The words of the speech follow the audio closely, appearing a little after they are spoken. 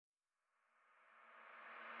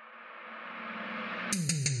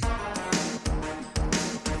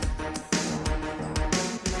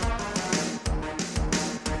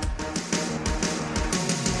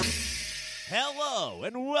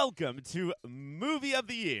and welcome to Movie of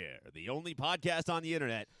the Year, the only podcast on the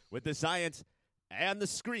internet with the science and the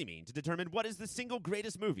screaming to determine what is the single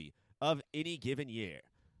greatest movie of any given year.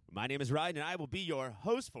 My name is Ryan, and I will be your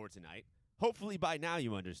host for tonight. Hopefully by now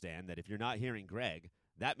you understand that if you're not hearing Greg,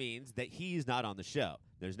 that means that he's not on the show.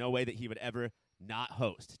 There's no way that he would ever not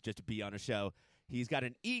host, just to be on a show. He's got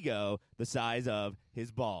an ego the size of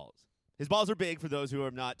his balls. His balls are big for those who are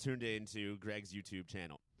not tuned in to Greg's YouTube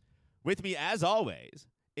channel. With me, as always,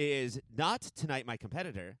 is not tonight my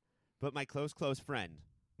competitor, but my close friend.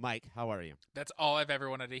 Mike, how are you? That's all I've ever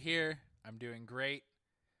wanted to hear. I'm doing great.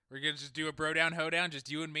 We're going to just do a bro down, hoedown, just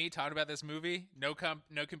you and me talking about this movie. No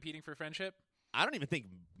competing for friendship. I don't even think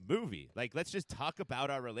movie. Like, let's just talk about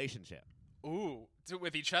our relationship. Ooh,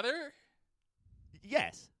 with each other?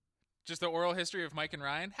 Yes. Just the oral history of Mike and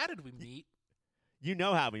Ryan? How did we meet? You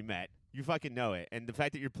know how we met. You fucking know it. And the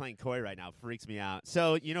fact that you're playing coy right now freaks me out.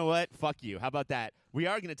 So, you know what? Fuck you. How about that? We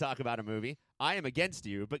are going to talk about a movie. I am against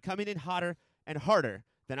you, but coming in hotter and harder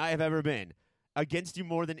than I have ever been, against you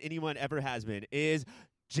more than anyone ever has been, is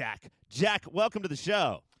Jack. Jack, welcome to the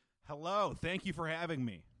show. Hello. Thank you for having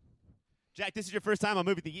me. Jack, this is your first time on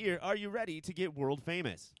Movie of the Year. Are you ready to get world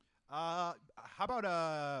famous? How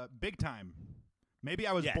about big time? Maybe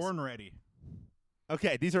I was Yes. born ready.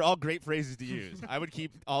 Okay, these are all great phrases to use. I would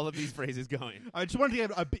keep all of these phrases going. I just wanted to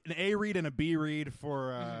get an A read and a B read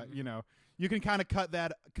for you can kind of cut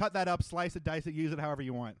that up, slice it, dice it, use it however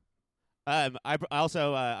you want. I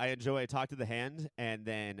also enjoy talk to the hand, and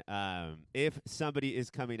then if somebody is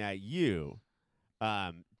coming at you,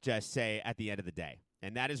 just say at the end of the day,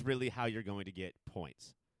 and that is really how you're going to get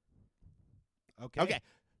points. Okay.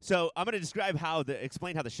 So I'm going to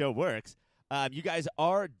explain how the show works. You guys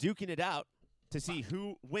are duking it out to see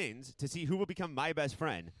who wins, to see who will become my best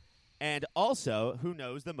friend, and also who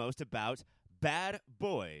knows the most about Bad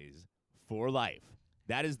Boys for Life.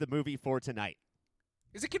 That is the movie for tonight.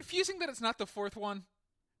 Is it confusing that it's not the fourth one?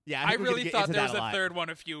 Yeah, I really thought there was a third one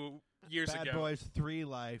a few years ago. Bad Boys 3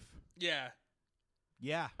 Life. Yeah.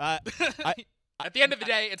 Yeah. At the end of the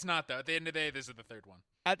day, it's not, though. At the end of the day, this is the third one.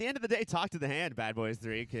 At the end of the day, talk to the hand, Bad Boys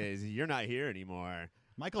 3, because you're not here anymore.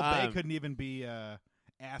 Michael Bay couldn't even be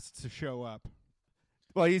asked to show up.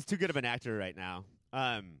 Well, he's too good of an actor right now.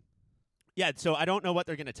 So I don't know what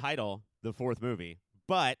they're going to title the fourth movie,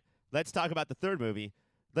 but let's talk about the third movie.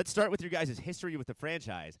 Let's start with your guys' history with the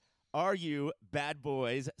franchise. Are you Bad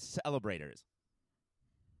Boys celebrators?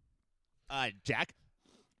 Jack?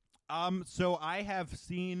 So I have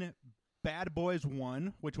seen Bad Boys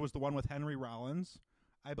 1, which was the one with Henry Rollins,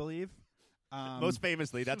 I believe. Most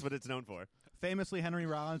famously, that's what it's known for. Famously Henry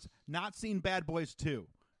Rollins. Not seen Bad Boys 2.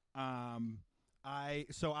 I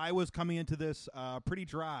was coming into this pretty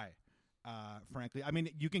dry, frankly. I mean,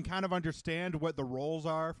 you can kind of understand what the roles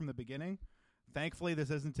are from the beginning. Thankfully, this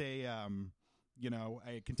isn't a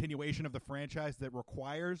continuation of the franchise that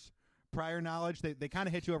requires prior knowledge. They kind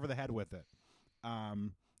of hit you over the head with it.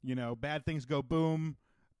 Bad things go boom.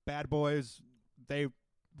 Bad boys, they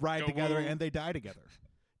ride together and they die together.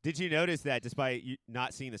 Did you notice that, despite you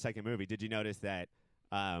not seeing the second movie, did you notice that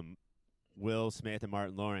Will Smith and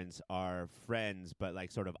Martin Lawrence are friends, but like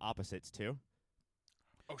sort of opposites too?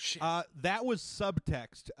 Oh, shit. That was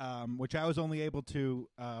subtext, which I was only able to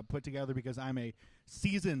put together because I'm a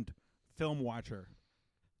seasoned film watcher.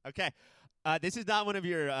 Okay. This is not one of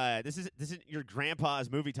your this isn't your grandpa's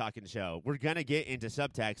movie talking show. We're gonna get into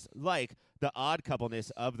subtext like the odd coupleness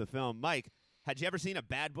of the film. Mike, had you ever seen a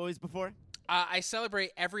Bad Boys before? I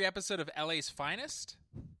celebrate every episode of LA's Finest,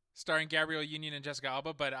 starring Gabrielle Union and Jessica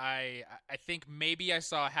Alba, but I think maybe I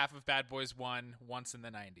saw half of Bad Boys 1 once in the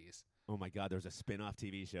 90s. Oh my God, there's a spin-off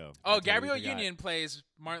TV show. Oh, Gabrielle Union plays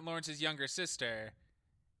Martin Lawrence's younger sister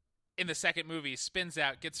in the second movie, spins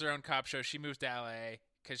out, gets her own cop show. She moves to LA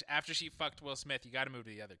because after she fucked Will Smith, you got to move to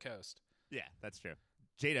the other coast. Yeah, that's true.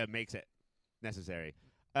 Jada makes it necessary.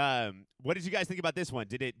 What did you guys think about this one?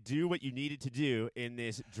 Did it do what you needed to do in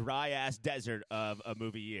this dry-ass desert of a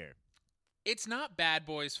movie year? It's not Bad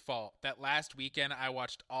Boys' fault that last weekend I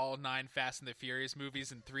watched all 9 Fast and the Furious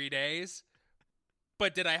movies in 3 days.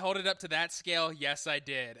 But did I hold it up to that scale? Yes, I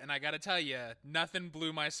did. And I got to tell you, nothing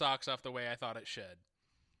blew my socks off the way I thought it should.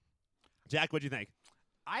 Jack, what'd you think?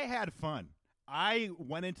 I had fun. I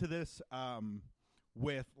went into this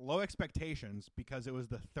with low expectations because it was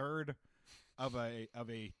the third of a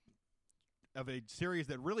series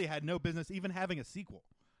that really had no business even having a sequel.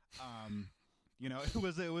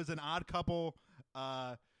 It was an odd couple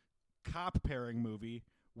cop pairing movie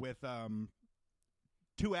with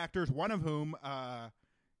two actors, one of whom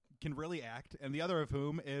can really act, and the other of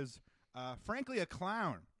whom is frankly a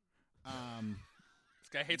clown. This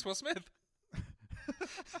guy hates Will Smith.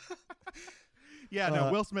 Yeah,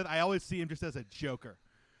 no, Will Smith, I always see him just as a joker.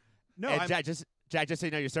 No, And Jack, just so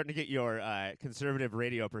you know, you're starting to get your conservative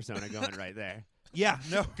radio persona going right there. yeah,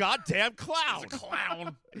 no. Goddamn clown! He's a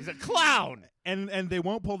clown. He's a clown! And they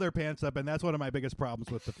won't pull their pants up, and that's one of my biggest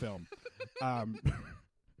problems with the film.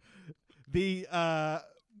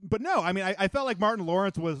 But no, I mean, I felt like Martin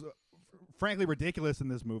Lawrence was frankly ridiculous in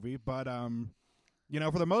this movie, but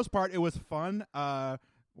for the most part, it was fun.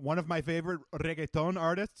 One of my favorite reggaeton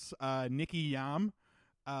artists, Nicky Jam,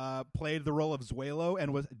 played the role of Zuelo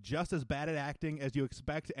and was just as bad at acting as you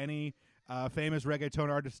expect any famous reggaeton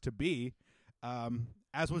artist to be,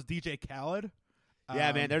 as was DJ Khaled.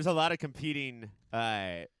 Yeah, man, there's a lot of competing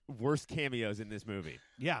worst cameos in this movie.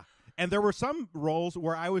 Yeah, and there were some roles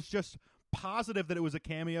where I was just positive that it was a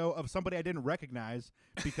cameo of somebody I didn't recognize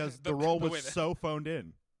because the role was so phoned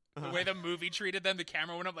in. The way the movie treated them, the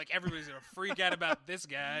camera went up like everybody's going to freak out about this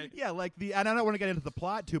guy. Yeah, and I don't want to get into the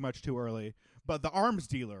plot too much too early, but the arms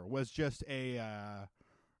dealer was just a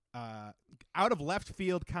out of left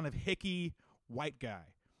field kind of hickey white guy.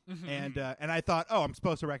 Mm-hmm. And I thought, oh, I'm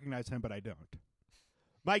supposed to recognize him, but I don't.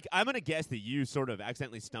 Mike, I'm going to guess that you sort of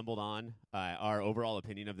accidentally stumbled on our overall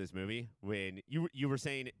opinion of this movie when you were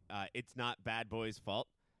saying it's not Bad Boys' fault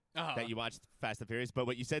that you watched Fast and Furious, but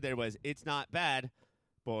what you said there was it's not bad,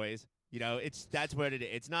 boys. That's what it is.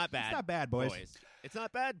 It's not bad. It's not bad, boys. It's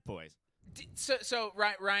not bad, boys. So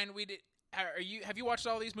Ryan, have you watched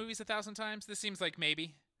all these movies 1,000 times? This seems like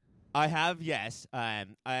maybe. I have, yes.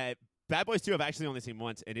 Bad Boys 2 I've actually only seen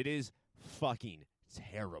once, and it is fucking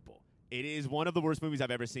terrible. It is one of the worst movies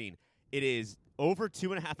I've ever seen. It is over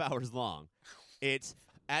 2.5 hours long. It's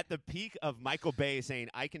at the peak of Michael Bay saying,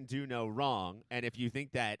 I can do no wrong, and if you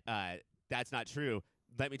think that that's not true,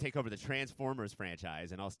 let me take over the Transformers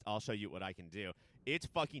franchise, and I'll show you what I can do. It's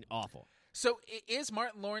fucking awful. So is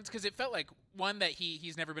Martin Lawrence, because it felt like, one, that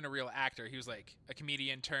he's never been a real actor. He was like a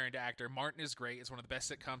comedian turned actor. Martin is great. It's one of the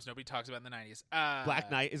best sitcoms nobody talks about in the 90s.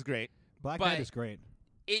 Black Knight is great. Black Knight is great.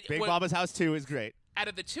 Big Baba's House 2 is great. Out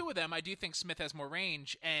of the two of them, I do think Smith has more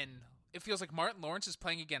range, and it feels like Martin Lawrence is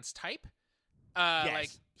playing against type. Yes. Like,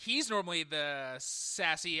 he's normally the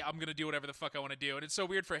sassy, I'm going to do whatever the fuck I want to do, and it's so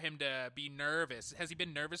weird for him to be nervous. Has he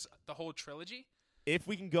been nervous the whole trilogy? If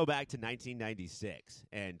we can go back to 1996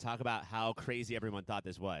 and talk about how crazy everyone thought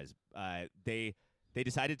this was, they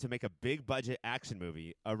decided to make a big-budget action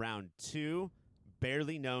movie around two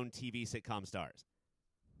barely known TV sitcom stars.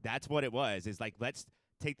 That's what it was, is like, let's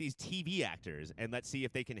take these TV actors and let's see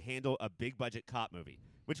if they can handle a big-budget cop movie,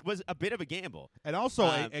 which was a bit of a gamble. And also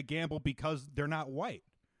a gamble because they're not white.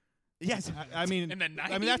 Yes. I mean, in the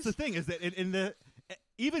 90s? I mean, that's the thing, is that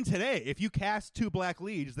even today, if you cast two black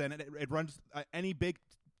leads, then it runs any big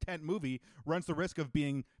tent movie runs the risk of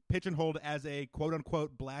being pigeonholed as a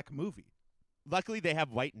quote-unquote black movie. Luckily, they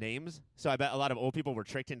have white names, so I bet a lot of old people were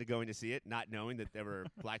tricked into going to see it, not knowing that there were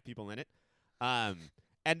black people in it.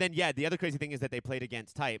 And then, yeah, the other crazy thing is that they played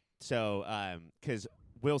against type. So, because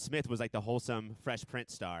Will Smith was like the wholesome Fresh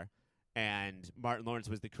Prince star, and Martin Lawrence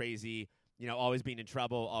was the crazy, always being in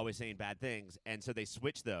trouble, always saying bad things. And so they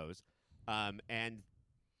switched those, and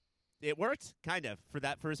it worked kind of for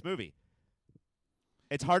that first movie.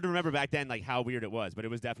 It's hard to remember back then like how weird it was, but it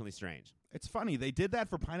was definitely strange. It's funny, they did that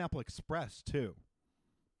for Pineapple Express too.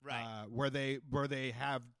 Right. Where they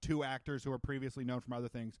have two actors who are previously known from other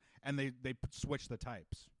things, and they switch the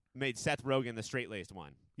types. Made Seth Rogen the straight-laced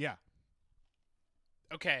one. Yeah.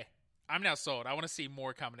 Okay, I'm now sold. I want to see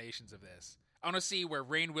more combinations of this. I want to see where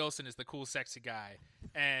Rainn Wilson is the cool, sexy guy,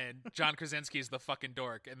 and John Krasinski is the fucking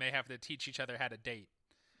dork, and they have to teach each other how to date.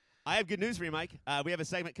 I have good news for you, Mike. We have a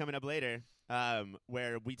segment coming up later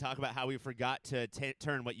where we talk about how we forgot to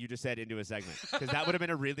turn what you just said into a segment, because that would have been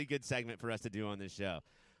a really good segment for us to do on this show.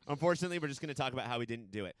 Unfortunately, we're just going to talk about how we didn't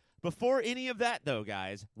do it. Before any of that, though,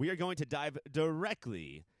 guys, we are going to dive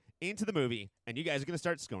directly into the movie, and you guys are going to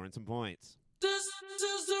start scoring some points. This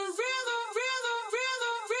is the rhythm, rhythm,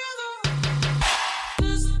 rhythm, rhythm.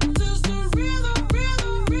 This is the rhythm,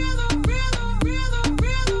 rhythm, rhythm, rhythm, rhythm,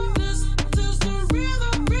 rhythm. This is the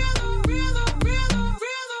rhythm, rhythm, rhythm, rhythm,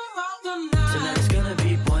 rhythm of the night. Tonight's gonna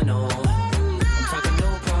be bueno. I'm talking no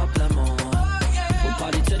problemo. We'll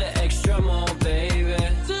party to the extremo, baby.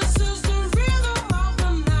 This is the rhythm of the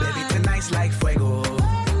night. Baby, tonight's like fuego.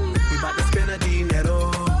 We bout to spend a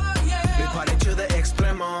dinero. We party to the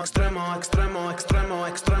extremo, extremo, extremo, extremo,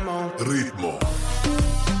 extremo. Ritmo.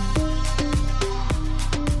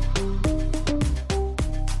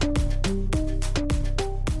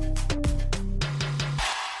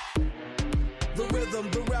 The rhythm,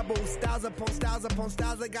 the rebel, styles upon styles Styles upon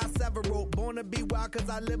styles, I got several. Born to be wild, cause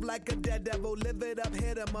I live like a dead devil. Live it up,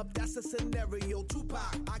 hit 'em up, that's a scenario.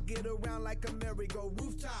 Tupac, I get around like a merry-go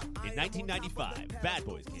rooftop. In 1995, Bad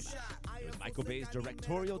Boys came out. It was Michael Bay's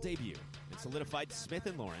directorial debut and solidified Smith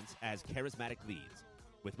and Lawrence as charismatic leads,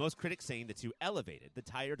 with most critics saying the two elevated the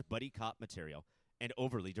tired buddy cop material and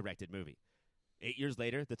overly directed movie. 8 years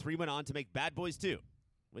later, the three went on to make Bad Boys 2,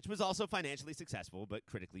 which was also financially successful but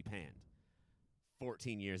critically panned.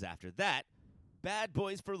 14 years after that, Bad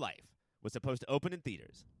Boys for Life was supposed to open in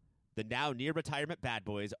theaters. The now near-retirement Bad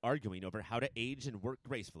Boys arguing over how to age and work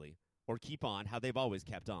gracefully or keep on how they've always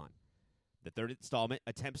kept on. The third installment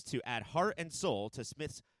attempts to add heart and soul to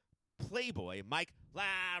Smith's playboy, Mike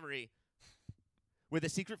Lowry, with a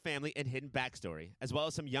secret family and hidden backstory, as well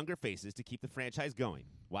as some younger faces to keep the franchise going,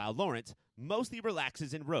 while Lawrence mostly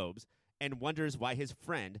relaxes in robes and wonders why his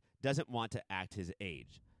friend doesn't want to act his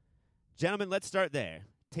age. Gentlemen, let's start there.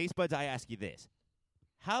 Taste buds, I ask you this.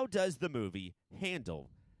 How does the movie handle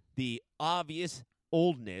the obvious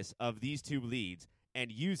oldness of these two leads and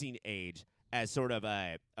using age as sort of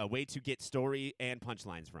a way to get story and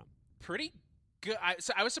punchlines from? Pretty good.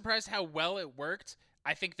 I was surprised how well it worked.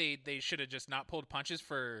 I think they should have just not pulled punches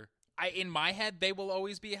for... in my head, they will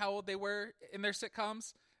always be how old they were in their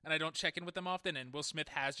sitcoms, and I don't check in with them often, and Will Smith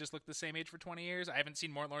has just looked the same age for 20 years. I haven't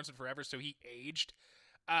seen Martin Lawrence in forever, so he aged.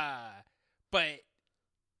 But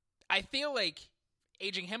I feel like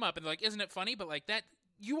aging him up, and they're like, isn't it funny? But like that,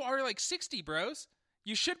 you are like 60, bros.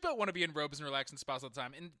 You should want to be in robes and relax in spas all the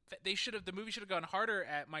time. And the movie should have gone harder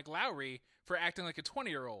at Mike Lowry for acting like a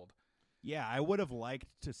 20-year-old. Yeah, I would have liked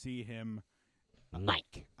to see him...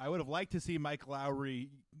 Mike. I would have liked to see Mike Lowry,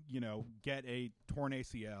 get a torn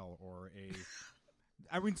ACL or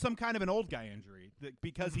some kind of an old guy injury,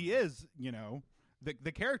 because he is,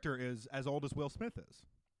 the character is as old as Will Smith is.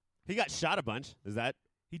 He got shot a bunch. Is that?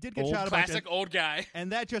 He did get Old? shot a bunch. Classic old guy.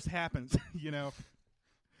 And that just happens,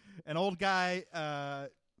 An old guy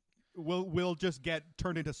will just get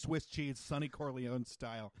turned into Swiss cheese, Sonny Corleone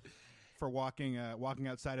style, for walking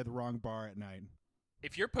outside of the wrong bar at night.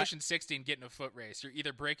 If you're pushing 60 and getting a foot race, you're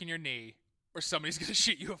either breaking your knee or somebody's going to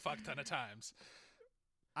shoot you a fuck ton of times.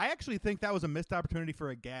 I actually think that was a missed opportunity for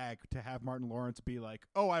a gag to have Martin Lawrence be like,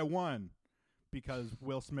 "Oh, I won," because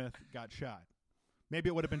Will Smith got shot. Maybe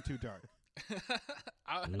it would have been too dark.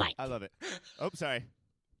 Mike. I love it. Oh, sorry.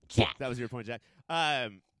 Jack. That was your point, Jack. I'll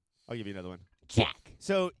give you another one. Jack.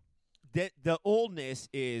 So the oldness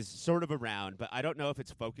is sort of around, but I don't know if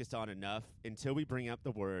it's focused on enough until we bring up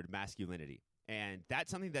the word masculinity. And that's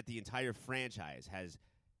something that the entire franchise has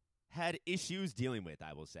had issues dealing with,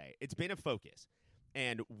 I will say. It's been a focus.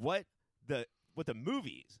 And what the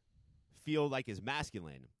movies feel like is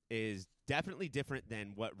masculine is definitely different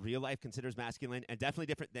than what real life considers masculine, and definitely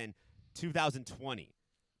different than 2020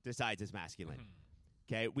 decides is masculine.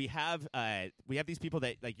 Mm-hmm. Okay, we have these people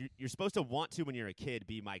that like you're supposed to want to when you're a kid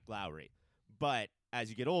be Mike Lowry, but as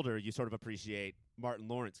you get older, you sort of appreciate Martin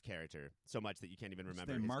Lawrence's character so much that you can't even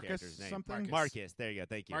remember his Marcus character's name. something? Marcus. There you go.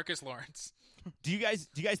 Thank you. Marcus Lawrence. Do you guys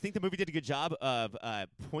think the movie did a good job of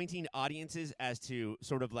pointing audiences as to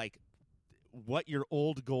sort of like what your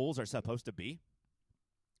old goals are supposed to be?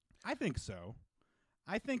 I think so.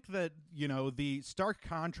 I think that, the stark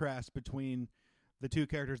contrast between the two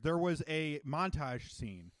characters, there was a montage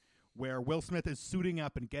scene where Will Smith is suiting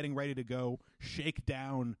up and getting ready to go shake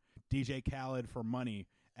down DJ Khaled for money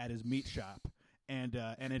at his meat shop. And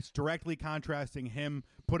it's directly contrasting him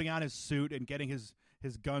putting on his suit and getting his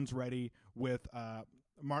guns ready with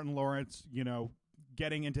Martin Lawrence,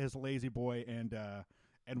 getting into his lazy boy and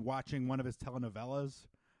watching one of his telenovelas,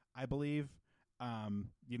 I believe.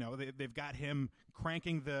 They've got him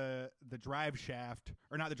cranking the drive shaft,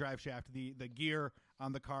 or not the drive shaft, the gear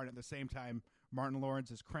on the car, and at the same time, Martin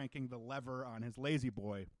Lawrence is cranking the lever on his lazy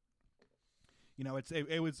boy.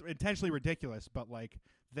 It was intentionally ridiculous, but like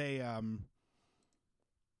they, I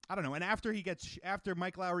don't know. And after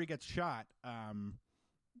Mike Lowry gets shot,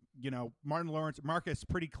 Marcus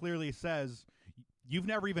pretty clearly says, "You've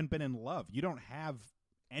never even been in love. You don't have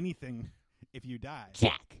anything if you die."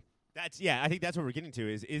 Jack. I think that's what we're getting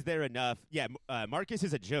to is there enough? Yeah, Marcus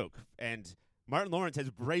is a joke, and Martin Lawrence has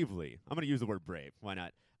bravely, I'm going to use the word brave, why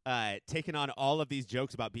not, taken on all of these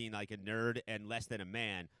jokes about being like a nerd and less than a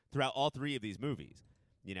man throughout all three of these movies,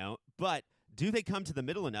 But do they come to the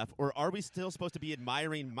middle enough, or are we still supposed to be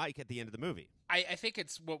admiring Mike at the end of the movie? I think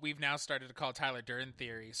it's what we've now started to call Tyler Durden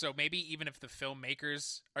theory. So maybe even if the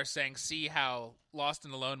filmmakers are saying, see how lost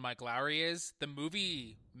and alone Mike Lowry is, the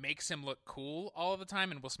movie makes him look cool all of the time,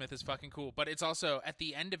 and Will Smith is fucking cool. But it's also, at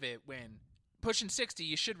the end of it, when pushing 60,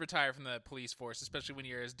 you should retire from the police force, especially when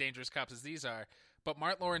you're as dangerous cops as these are. but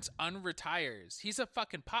Martin Lawrence unretires. He's a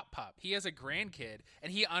fucking pop. He has a grandkid,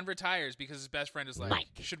 and he unretires because his best friend is like,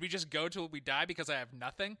 should we just go till we die because I have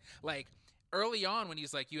nothing? Like, early on when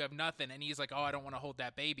he's like, you have nothing, and he's like, oh, I don't want to hold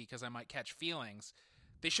that baby because I might catch feelings.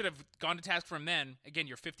 They should have gone to task from then. Again,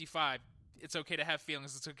 you're 55. It's okay to have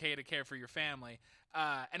feelings. It's okay to care for your family.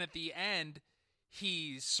 And at the end,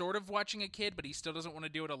 he's sort of watching a kid, but he still doesn't want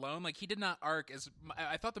to do it alone. Like, he did not arc as...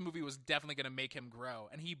 I thought the movie was definitely going to make him grow,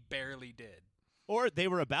 and he barely did. Or they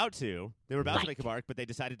were about to. They were about to make him arc, but they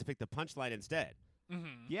decided to pick the punchline instead.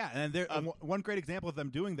 Mm-hmm. Yeah, and there, one great example of them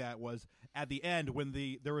doing that was at the end when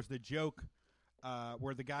there was the joke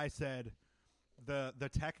where the guy said, the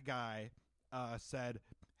tech guy said,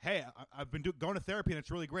 hey, I've been going to therapy and it's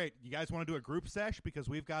really great. You guys want to do a group sesh because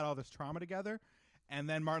we've got all this trauma together? And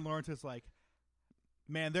then Martin Lawrence is like,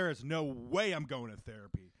 man, there is no way I'm going to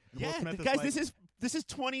therapy. And Will Smith is guys, like, this is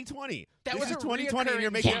 2020. That this was is a 2020, and you're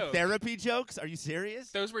reoccurring making joke. therapy jokes. Are you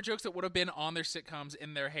serious? Those were jokes that would have been on their sitcoms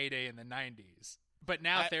in their heyday in the 90s. But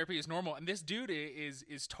now therapy is normal, and this dude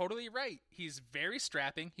is totally right. He's very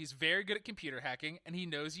strapping, he's very good at computer hacking, and he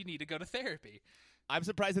knows you need to go to therapy. I'm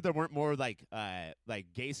surprised that there weren't more like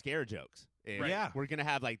gay scare jokes. Right. Yeah. We're gonna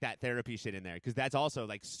have like that therapy shit in there because that's also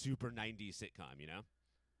like super 90s sitcom, you know?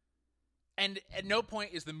 And at no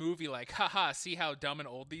point is the movie like, haha, see how dumb and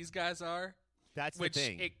old these guys are? That's Which the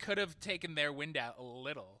thing. it could have taken their wind out a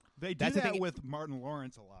little. they do That's the that thing- with Martin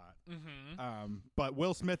Lawrence a lot. Mm-hmm. But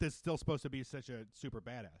Will Smith is still supposed to be such a super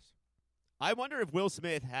badass. I wonder if Will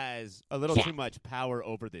Smith has a little too much power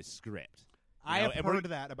over this script. You I know, have and heard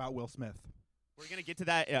that about Will Smith. We're gonna get to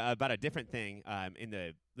that about a different thing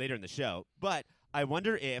later in the show. But I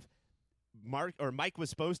wonder if Mike was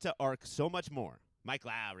supposed to arc so much more, Mike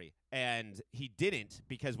Lowry, and he didn't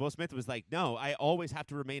because Will Smith was like, no, I always have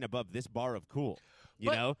to remain above this bar of cool. You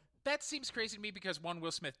But know? That seems crazy to me because, one,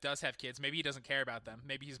 Will Smith does have kids. Maybe he doesn't care about them.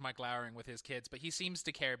 Maybe he's Mike Lowering with his kids, but he seems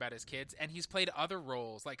to care about his kids, and he's played other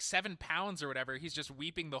roles, like 7 Pounds or whatever. He's just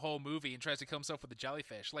weeping the whole movie and tries to kill himself with a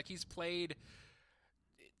jellyfish. Like, he's played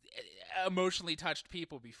emotionally touched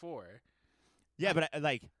people before. Yeah, but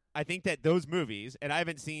I think that those movies, and I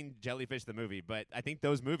haven't seen Jellyfish the movie, but I think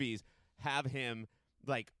those movies have him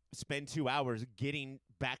like spend 2 hours getting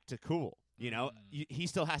back to cool. You know, he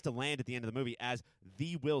still has to land at the end of the movie as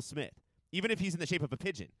the Will Smith, even if he's in the shape of a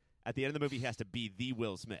pigeon. At the end of the movie, he has to be the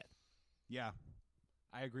Will Smith. Yeah,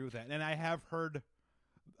 I agree with that. And I have heard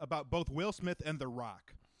about both Will Smith and The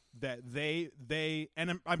Rock that they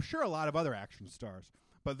and I'm sure a lot of other action stars,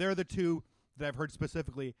 but they're the two that I've heard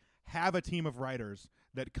specifically have a team of writers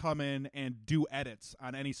that come in and do edits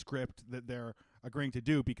on any script that they're agreeing to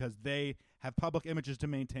do because they have public images to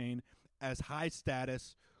maintain as high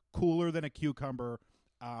status, cooler than a cucumber,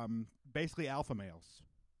 basically alpha males.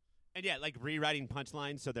 And yeah, like rewriting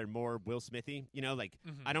punchlines so they're more Will Smithy. You know, like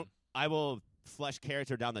Mhm. I will flush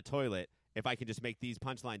character down the toilet if I can just make these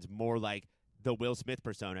punchlines more like the Will Smith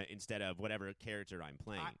persona instead of whatever character I'm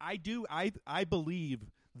playing. I believe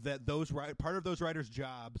that part of those writers'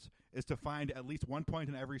 jobs is to find at least one point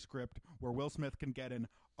in every script where Will Smith can get in.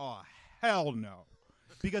 Oh hell no!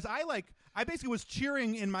 Because I basically was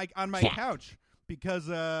cheering on my couch because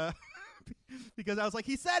because I was like,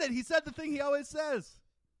 he said it. He said the thing he always says.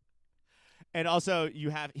 And also,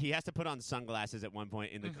 he has to put on sunglasses at one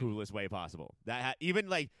point in the coolest way possible. Even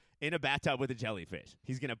like in a bathtub with a jellyfish,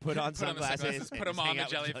 he's gonna put on sunglasses. Put and him just hang on the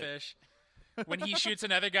out with jellyfish. When he shoots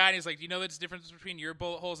another guy and he's like, do you know the difference between your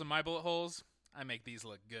bullet holes and my bullet holes? I make these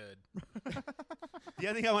look good. The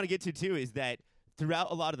other thing I want to get to too is that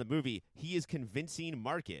throughout a lot of the movie, he is convincing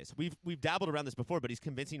Marcus. We've dabbled around this before, but he's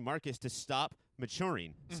convincing Marcus to stop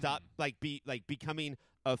maturing, stop becoming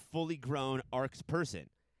a fully grown Arcs person,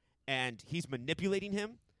 and he's manipulating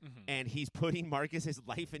him, and he's putting Marcus's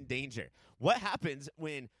life in danger. What happens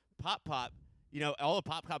when Pop Pop? You know, all of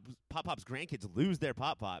Pop Pop's grandkids lose their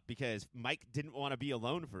Pop because Mike didn't want to be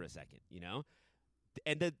alone for a second. You know,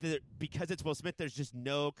 and because it's Will Smith, there's just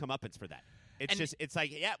no comeuppance for that. It's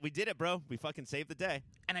like, yeah, we did it, bro. We fucking saved the day.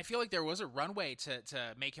 And I feel like there was a runway to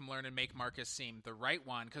make him learn and make Marcus seem the right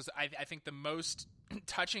one, because I think the most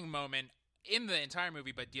touching moment in the entire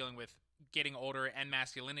movie, but dealing with getting older and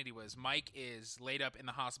masculinity, was Mike is laid up in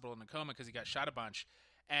the hospital in a coma because he got shot a bunch.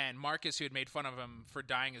 And Marcus, who had made fun of him for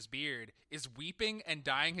dyeing his beard, is weeping and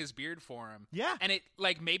dyeing his beard for him. Yeah. And it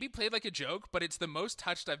maybe played like a joke, but it's the most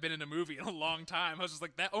touched I've been in a movie in a long time. I was just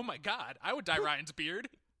like, that. Oh my God, I would dye Ryan's beard.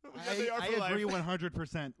 I agree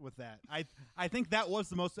 100% with that. I think that was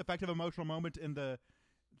the most effective emotional moment in the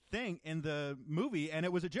movie, and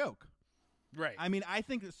it was a joke. Right. I mean, I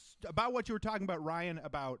think about what you were talking about, Ryan,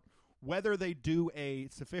 about whether they do a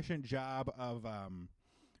sufficient job of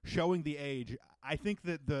showing the age. I think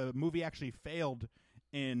that the movie actually failed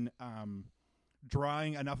in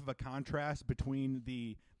drawing enough of a contrast between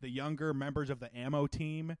the younger members of the Ammo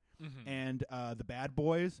team and the Bad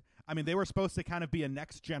Boys. I mean, they were supposed to kind of be a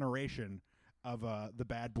next generation of the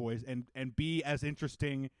Bad Boys and be as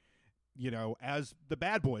interesting, as the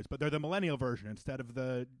Bad Boys, but they're the millennial version instead of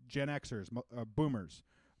the Gen Xers, boomers.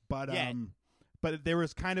 But but there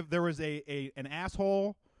was an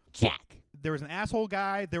asshole. Jack. There was an asshole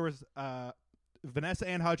guy. There was Vanessa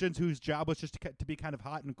Ann Hudgens, whose job was just to be kind of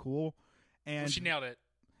hot and cool, and She nailed it.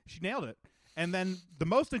 She nailed it. And then the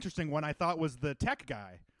most interesting one I thought was the tech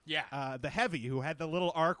guy. Yeah. The heavy, who had the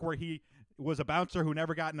little arc where he was a bouncer who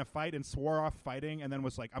never got in a fight and swore off fighting, and then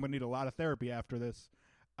was like, I'm going to need a lot of therapy after this.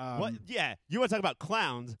 What? Yeah, you want to talk about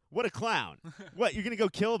clowns? What a clown! What, you're gonna go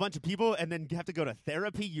kill a bunch of people and then have to go to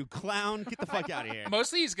therapy? You clown! Get the fuck out of here!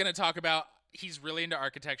 Mostly he's going to talk about he's really into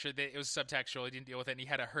architecture. That it was subtextual. He didn't deal with it, and he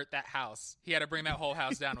had to hurt that house. He had to bring that whole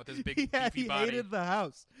house down with his big beefy he body. hated the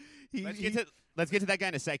house. Let's get to that guy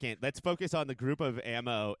in a second. Let's focus on the group of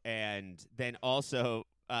Ammo, and then also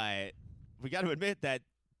we got to admit that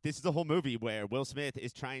this is the whole movie where Will Smith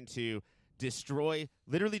is trying to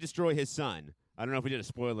literally destroy his son. I don't know if we did a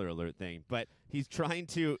spoiler alert thing, but he's trying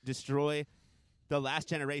to destroy the last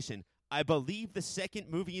generation. I believe the second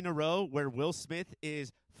movie in a row where Will Smith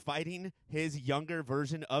is fighting his younger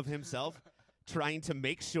version of himself, trying to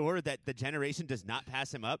make sure that the generation does not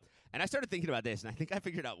pass him up. And I started thinking about this, and I think I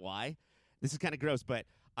figured out why. This is kind of gross, but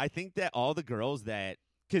I think that all the girls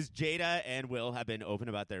because Jada and Will have been open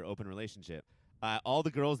about their open relationship, all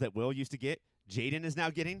the girls that Will used to get, Jaden is now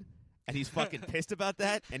getting. And he's fucking pissed about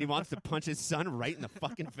that, and he wants to punch his son right in the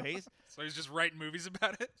fucking face. So he's just writing movies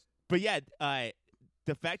about it? But yeah,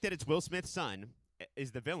 the fact that it's Will Smith's son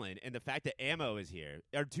is the villain, and the fact that Ammo is here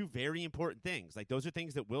are two very important things. Like, those are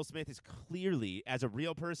things that Will Smith is clearly, as a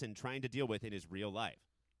real person, trying to deal with in his real life.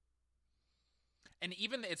 And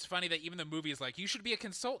even it's funny that even the movie is like, you should be a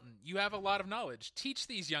consultant. You have a lot of knowledge. Teach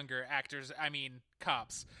these younger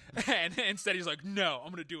cops. And instead he's like, no,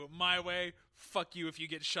 I'm going to do it my way. Fuck you if you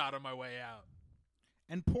get shot on my way out.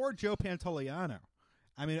 And poor Joe Pantoliano.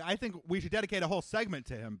 I mean, I think we should dedicate a whole segment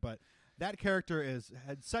to him, but that character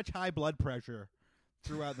had such high blood pressure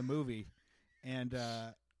throughout the movie. And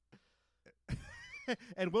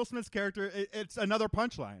and Will Smith's character, it's another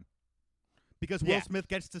punchline. Because Will Smith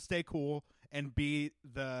gets to stay cool and be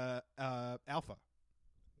the alpha.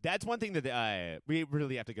 That's one thing that we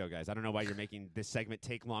really have to go, guys. I don't know why you're making this segment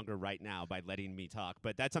take longer right now by letting me talk,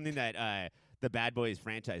 but that's something that the Bad Boys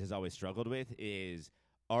franchise has always struggled with is,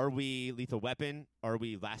 are we Lethal Weapon? Are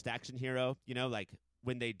we Last Action Hero? Like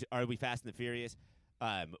when are we Fast and the Furious?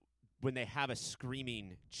 When they have a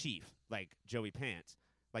screaming chief like Joey Pants,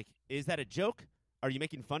 like, is that a joke? Are you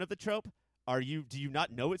making fun of the trope? Do you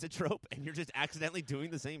not know it's a trope and you're just accidentally doing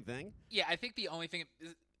the same thing? Yeah, I think the only thing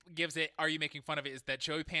gives it, are you making fun of it, is that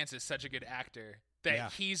Joey Pants is such a good actor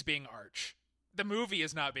that he's being arch. The movie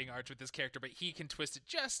is not being arch with this character, but he can twist it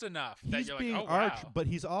just enough that you're being like, oh, arch, wow. but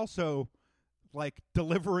he's also like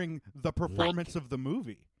delivering the performance of the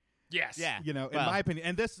movie. Yes. Yeah. In my opinion.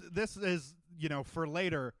 And this is, for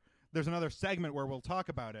later, there's another segment where we'll talk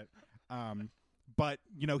about it. But,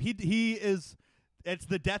 he is... It's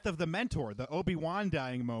the death of the mentor, the Obi-Wan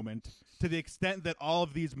dying moment, to the extent that all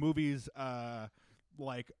of these movies are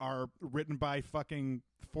written by fucking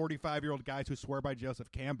 45-year-old guys who swear by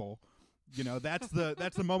Joseph Campbell. That's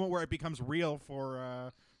the moment where it becomes real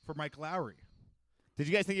for Mike Lowry. Did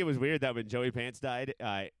you guys think it was weird that when Joey Pants died,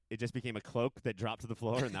 it just became a cloak that dropped to the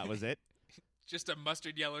floor and that was it? Just a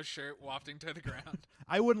mustard yellow shirt wafting to the ground.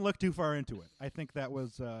 I wouldn't look too far into it. I think that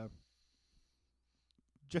was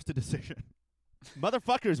just a decision.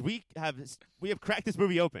 Motherfuckers, we have cracked this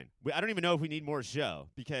movie open. I don't even know if we need more show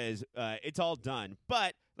because it's all done.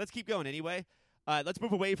 But let's keep going anyway. Let's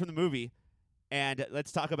move away from the movie and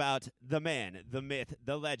let's talk about the man, the myth,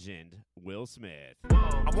 the legend, Will Smith.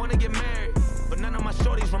 I wanna get married, but none of my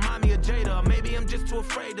shorties remind me of Jada. Maybe I'm just too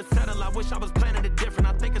afraid to settle. I wish I was planning it different.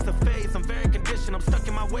 I think it's a phase. I'm very conditioned. I'm stuck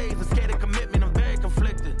in my ways. I'm scared of commitment. I'm very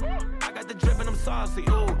conflicted. I got the drip and I'm saucy.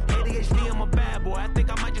 Ooh, ADHD, I'm a bad boy. I think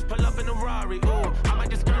I might just pull up in a Rari. Ooh, I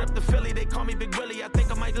might just skirt up the Philly. They call me Big Willie. I think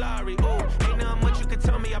I might Larry. Ooh, ain't nothing much you can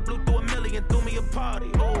tell me. I blew through 1 million, threw me a party.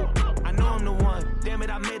 Ooh, I know I'm the one. Damn it,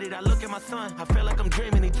 I made it. I look at my son. I feel like I'm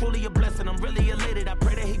dreaming. He truly a blessing. I'm really elated. I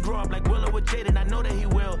pray that he grow up like Willow with Jaden. I know that he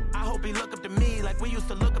will. I hope he look up to me like we used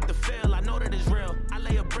to look up to Phil. I know that it's real. I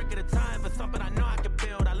lay a brick at a time for something I know I can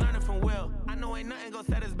build. I learned it from Will. I know ain't nothing gonna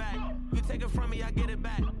set us back. You take it from me, I get it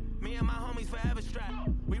back. Me and my homies forever strapped.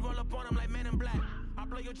 We roll up on them like Men in Black. I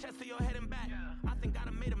blow your chest to your head and back. I think I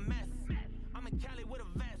done made a mess. I'm in Cali with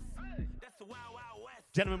a vest.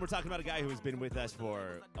 Gentlemen, we're talking about a guy who has been with us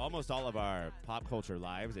for almost all of our pop culture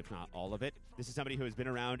lives, if not all of it. This is somebody who has been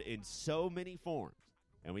around in so many forms,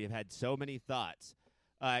 and we have had so many thoughts.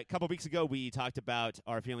 A couple weeks ago, we talked about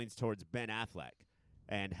our feelings towards Ben Affleck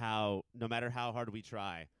and how no matter how hard we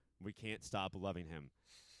try, we can't stop loving him.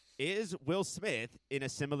 Is Will Smith in a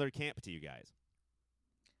similar camp to you guys?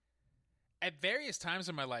 At various times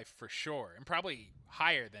in my life, for sure, and probably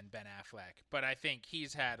higher than Ben Affleck. But I think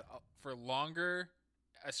he's had, for longer,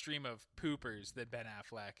 a stream of poopers than Ben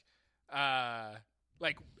Affleck.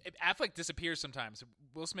 Like, if Affleck disappears sometimes.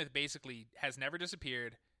 Will Smith basically has never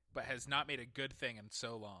disappeared, but has not made a good thing in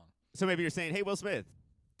so long. So maybe you're saying, hey, Will Smith,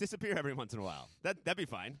 disappear every once in a while. That'd be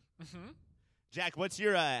fine. Mm-hmm. Jack, what's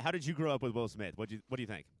your how did you grow up with Will Smith? What do you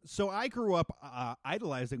think? So I grew up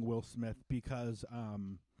idolizing Will Smith because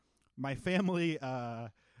my family,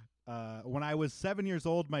 when I was 7 years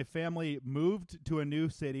old, my family moved to a new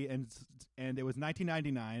city, and it was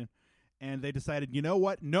 1999, and they decided, you know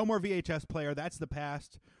what? No more VHS player. That's the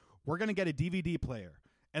past. We're going to get a DVD player.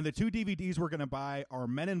 And the two DVDs we're going to buy are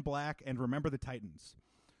Men in Black and Remember the Titans.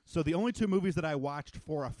 So the only two movies that I watched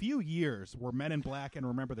for a few years were Men in Black and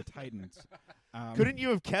Remember the Titans. Couldn't you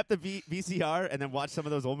have kept the VCR and then watched some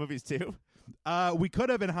of those old movies too? We could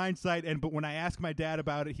have in hindsight, but when I asked my dad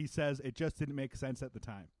about it, he says it just didn't make sense at the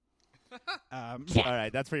time. All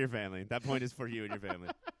right, that's for your family. That point is for you and your family.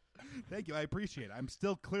 Thank you. I appreciate it. I'm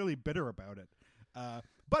still clearly bitter about it.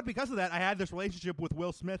 But because of that, I had this relationship with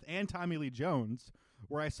Will Smith and Tommy Lee Jones,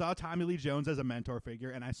 where I saw Tommy Lee Jones as a mentor figure,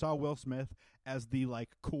 and I saw Will Smith as the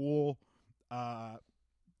cool, cool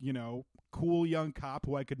young cop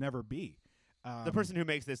who I could never be. The person who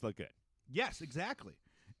makes this look good. Yes, exactly.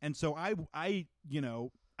 And so I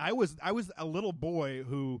was a little boy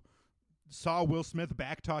who saw Will Smith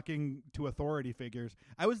back talking to authority figures.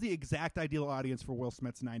 I was the exact ideal audience for Will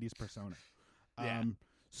Smith's 90s persona. Yeah.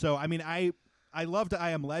 So I mean, I loved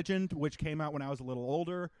I Am Legend, which came out when I was a little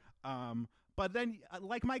older. But then,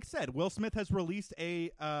 like Mike said, Will Smith has released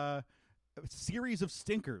a series of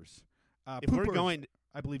stinkers. If we're poopers, going,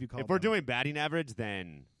 I believe you call. if we're doing batting average,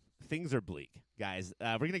 then things are bleak, guys.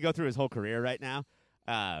 We're going to go through his whole career right now,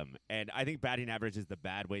 and I think batting average is the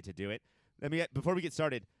bad way to do it. Before we get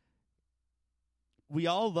started, we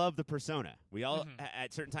all love the persona. We all,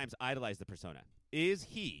 at certain times, idolize the persona. Is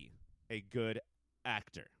he a good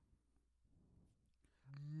actor?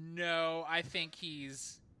 No, I think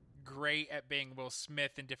he's great at being Will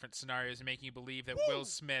Smith in different scenarios and making you believe that Will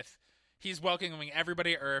Smith, he's welcoming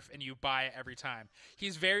everybody to Earth and you buy it every time.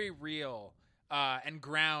 He's very real and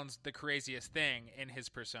grounds the craziest thing in his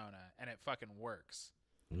persona, and it fucking works.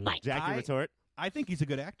 Jack, your retort? I think he's a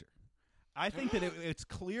good actor. I think that it's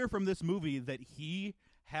clear from this movie that he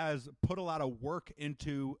has put a lot of work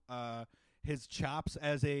into his chops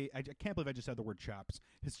as I can't believe I just said the word chops.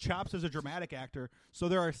 His chops as a dramatic actor. So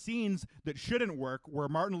there are scenes that shouldn't work where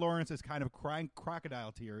Martin Lawrence is kind of crying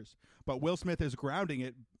crocodile tears, but Will Smith is grounding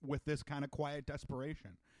it with this kind of quiet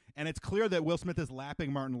desperation. And it's clear that Will Smith is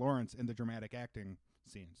lapping Martin Lawrence in the dramatic acting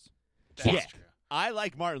scenes. That's true. I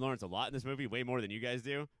like Martin Lawrence a lot in this movie, way more than you guys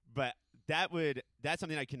do, but that's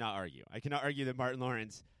something I cannot argue. I cannot argue that Martin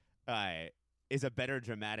Lawrence is a better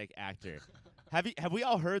dramatic actor. Have we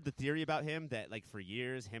all heard the theory about him that for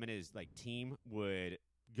years him and his team would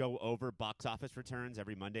go over box office returns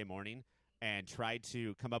every Monday morning and try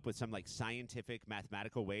to come up with some scientific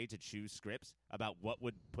mathematical way to choose scripts about what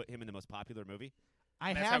would put him in the most popular movie?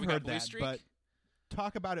 I That's how have we got heard Blue that, Streak? but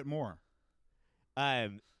talk about it more.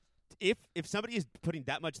 If somebody is putting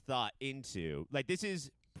that much thought into this is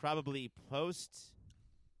probably post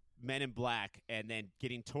Men in Black and then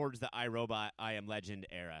getting towards the iRobot, I Am Legend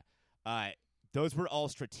era. Those were all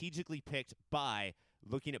strategically picked by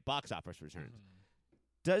looking at box office returns.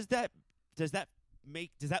 Does that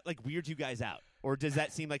weird you guys out, or does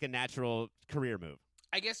that seem like a natural career move?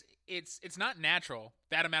 I guess it's not natural.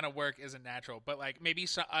 That amount of work isn't natural, but maybe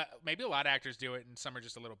a lot of actors do it, and some are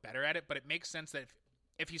just a little better at it. But it makes sense that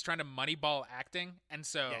if he's trying to moneyball acting, and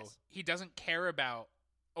so he doesn't care about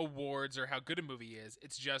awards or how good a movie is.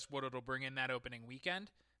 It's just what it'll bring in that opening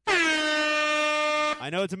weekend. I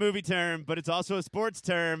know it's a movie term, but it's also a sports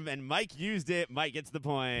term, and Mike used it. Mike gets the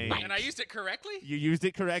point. And I used it correctly? You used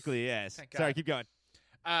it correctly, yes. Thank God. Sorry, keep going.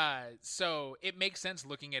 So it makes sense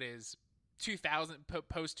looking at his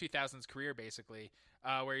post 2000s career, basically,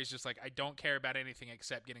 where he's just I don't care about anything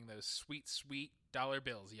except getting those sweet, sweet dollar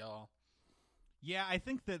bills, y'all. Yeah, I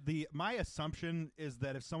think that my assumption is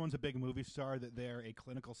that if someone's a big movie star, that they're a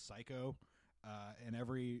clinical psycho in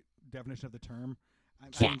every definition of the term.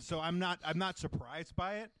 So I'm not surprised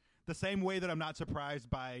by it. The same way that I'm not surprised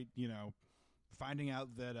by finding out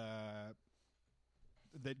that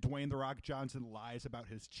that Dwayne the Rock Johnson lies about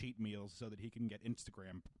his cheat meals so that he can get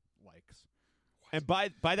Instagram likes. And by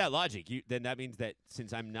that logic, then that means that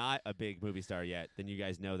since I'm not a big movie star yet, then you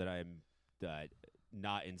guys know that I'm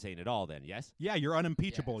not insane at all. Then, yes. Yeah, you're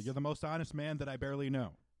unimpeachable. Yes. You're the most honest man that I barely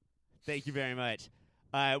know. Thank you very much.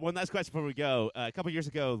 One last question before we go. A couple years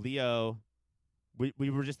ago, Leo, we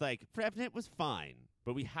were just like, Revenant was fine,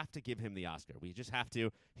 but we have to give him the Oscar. We just have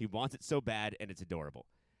to. He wants it so bad, and it's adorable.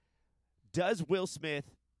 Does Will Smith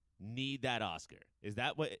need that Oscar? Is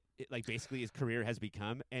that what basically his career has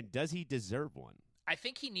become? And does he deserve one? I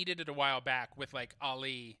think he needed it a while back with like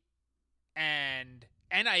Ali, and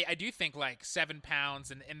I do think like 7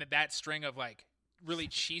 Pounds and that string of like really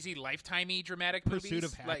cheesy Lifetime-y dramatic Pursuit movies.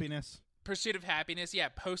 of Happiness. Pursuit of Happiness, yeah,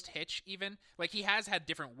 post-Hitch even. Like, he has had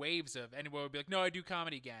different waves of anyone would be like, no, I do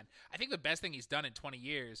comedy again. I think the best thing he's done in 20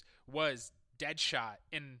 years was Deadshot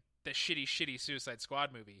in the shitty Suicide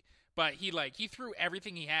Squad movie. But he threw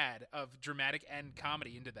everything he had of dramatic and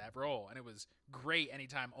comedy into that role, and it was great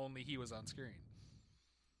anytime only he was on screen.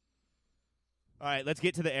 All right, let's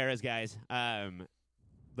get to the eras, guys.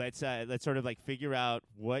 Let's sort of like figure out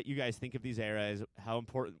what you guys think of these eras. How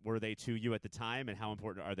important were they to you at the time, and how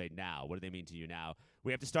important are they now? What do they mean to you now?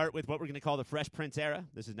 We have to start with what we're going to call the Fresh Prince era.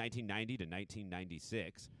 This is 1990 to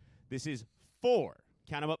 1996. This is 4,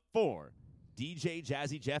 count them up, 4 DJ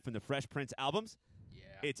Jazzy Jeff and the Fresh Prince albums. Yeah.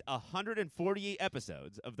 It's 148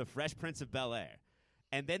 episodes of the Fresh Prince of Bel-Air.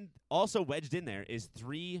 And then also wedged in there is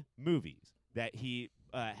 3 movies that he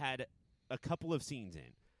had a couple of scenes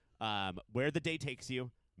in. Where the Day Takes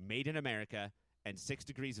You, Made in America, and 6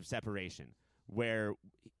 Degrees of Separation, where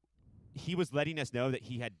he was letting us know that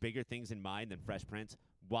he had bigger things in mind than Fresh Prince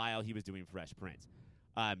while he was doing Fresh Prince.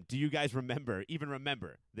 Do you guys remember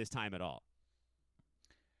this time at all?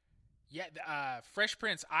 Yeah, Fresh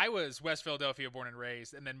Prince, I was West Philadelphia born and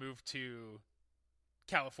raised and then moved to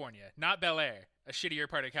California. Not Bel Air, a shittier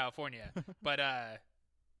part of California. But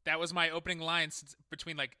that was my opening line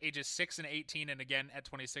between like ages 6 and 18 and again at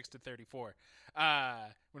 26 to 34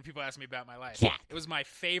 when people ask me about my life. Jack. It was my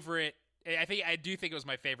favorite. I do think it was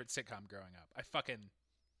my favorite sitcom growing up. I fucking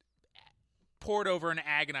poured over and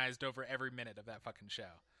agonized over every minute of that fucking show.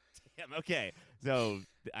 Damn, okay, so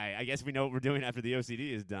I guess we know what we're doing after the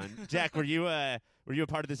OCD is done. Jack, were you a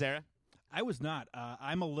part of this era? I was not.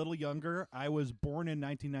 I'm a little younger. I was born in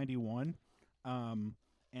 1991,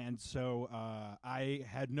 and so I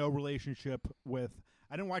had no relationship with.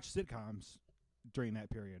 I didn't watch sitcoms during that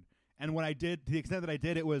period, and when I did, to the extent that I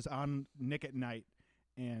did, it was on Nick at Night,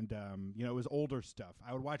 and it was older stuff.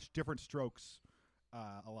 I would watch Different Strokes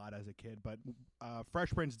a lot as a kid, but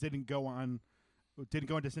Fresh Prince didn't go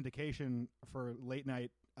into syndication for late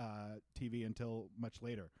night TV until much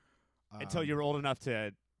later. Until you were old enough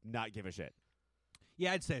to not give a shit.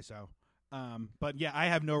 Yeah, I'd say so. But yeah, I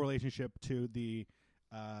have no relationship to the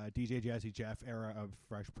DJ Jazzy Jeff era of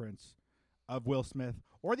Fresh Prince, of Will Smith,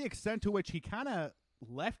 or the extent to which he kind of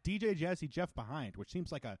left DJ Jazzy Jeff behind, which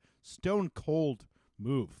seems like a stone cold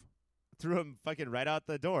move. Threw him fucking right out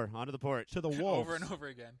the door onto the porch. To the wolves. Over and over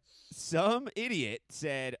again. Some idiot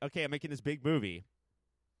said, okay, I'm making this big movie.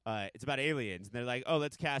 It's about aliens. And they're like, oh,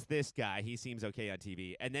 let's cast this guy. He seems okay on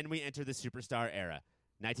TV. And then we enter the superstar era.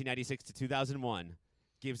 1996 to 2001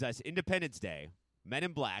 gives us Independence Day, Men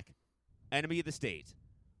in Black, Enemy of the State,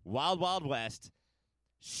 Wild Wild West,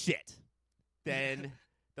 shit. Then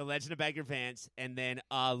The Legend of Bagger Vance, and then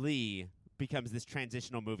Ali becomes this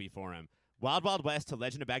transitional movie for him. Wild Wild West to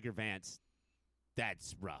Legend of Bagger Vance,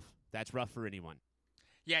 that's rough. That's rough for anyone.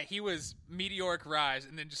 Yeah, he was meteoric rise,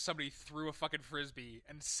 and then just somebody threw a fucking frisbee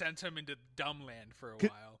and sent him into dumbland for a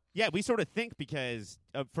while. Yeah, we sort of think because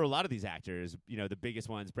for a lot of these actors, the biggest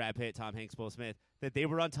ones, Brad Pitt, Tom Hanks, Will Smith, that they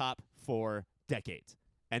were on top for decades.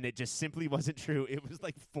 And it just simply wasn't true. It was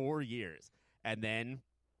like 4 years. And then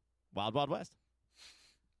Wild Wild West.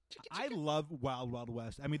 I love Wild Wild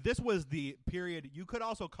West. I mean, this was the period. You could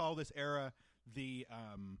also call this era the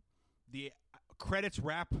credits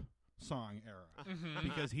rap song era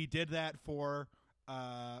because he did that for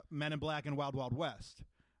Men in Black and Wild Wild West,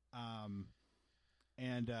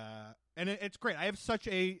 and it's great.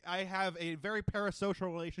 I have a very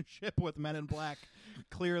parasocial relationship with Men in Black,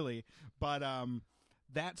 clearly, but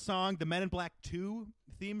that song, the Men in Black 2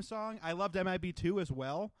 theme song, I loved MIB 2 as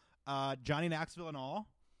well. Johnny Knoxville and all.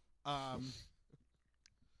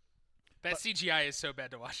 That CGI is so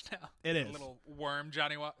bad to watch now. It is. The little worm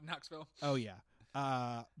Johnny Knoxville. Oh yeah.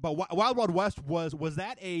 But Wild Wild West was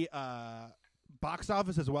that a box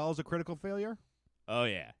office as well as a critical failure? Oh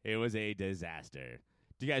yeah, it was a disaster.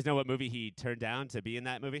 Do you guys know what movie he turned down to be in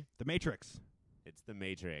that movie? The Matrix. It's The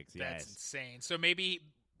Matrix. That's Yes. insane. So maybe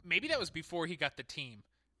that was before he got the team.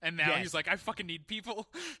 And now Yes. he's like, I fucking need people.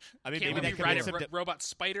 I mean, Can't maybe let that me ride convinced a him to, robot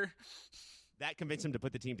spider. that convinced him to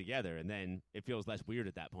put the team together, and then it feels less weird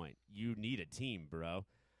at that point. You need a team, bro.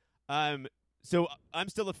 So I'm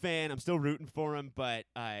still a fan. I'm still rooting for him, but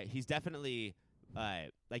he's definitely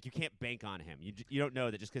like, you can't bank on him. You don't know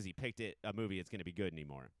that just because he picked a movie, it's going to be good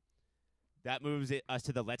anymore. That moves us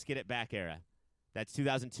to the Let's Get It Back era. That's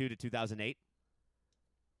 2002 to 2008.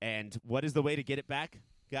 And what is the way to get it back,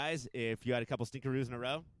 guys? If you had a couple stinkeroos in a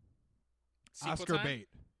row, Sequel Oscar time? bait.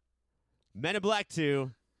 Men in Black 2,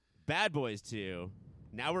 Bad Boys 2,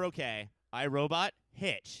 Now We're Okay, I, Robot,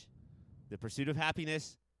 Hitch, The Pursuit of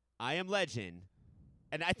Happiness, I Am Legend,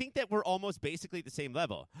 and I think that we're almost basically at the same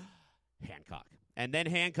level. Hancock. And then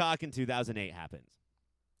Hancock in 2008 happens.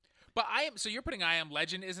 But so you're putting I Am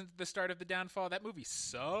Legend isn't the start of the downfall? That movie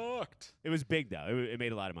sucked. It was big, though. It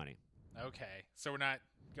made a lot of money. Okay, so we're not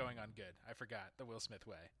going on good. I forgot the Will Smith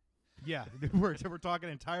way. Yeah, we're talking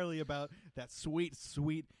entirely about that sweet,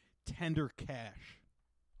 sweet, tender cash.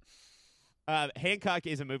 Hancock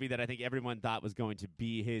is a movie that I think everyone thought was going to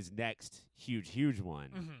be his next huge one.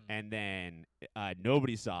 Mhm. And then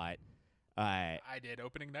nobody saw it. I did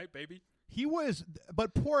opening night, baby. He was,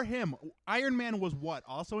 but poor him. Iron Man was what?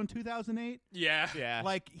 Also in 2008? Yeah. Yeah.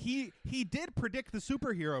 Like, he did predict the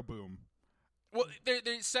superhero boom. Well,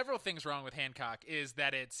 there's several things wrong with Hancock. Is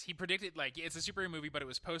that he predicted, like, it's a superhero movie, but it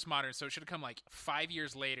was postmodern, so it should have come like 5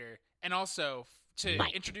 years later. And also, to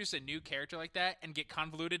introduce a new character like that and get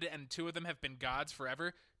convoluted, and two of them have been gods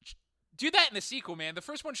forever. Do that in the sequel, man. The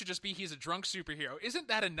first one should just be he's a drunk superhero. Isn't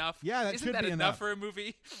that enough? Yeah, that Isn't should that be enough. for a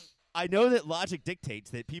movie? I know that logic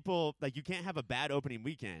dictates that people, like, you can't have a bad opening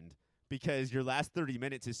weekend because your last 30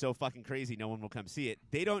 minutes is so fucking crazy no one will come see it.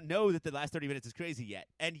 They don't know that the last 30 minutes is crazy yet.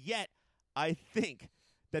 And yet, I think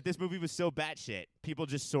that this movie was so batshit, people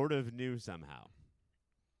just sort of knew somehow.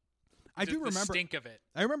 I do The remember. stink of it.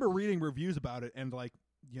 I remember reading reviews about it, and, like,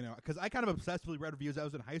 you know, because I kind of obsessively read reviews. I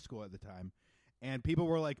was in high school at the time, and people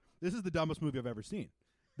were like, "This is the dumbest movie I've ever seen."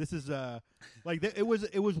 This is like it was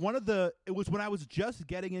when I was just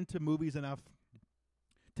getting into movies enough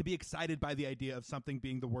to be excited by the idea of something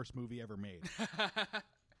being the worst movie ever made.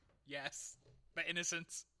 Yes. The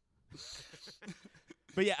innocence.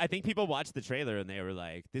 But yeah, I think people watched the trailer and they were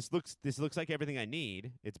like, this looks like everything I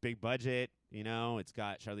need. It's big budget, you know, it's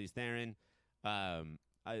got Charlize Theron.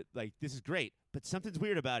 This is great, but something's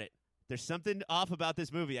weird about it. There's something off about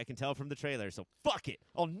this movie I can tell from the trailer, so fuck it.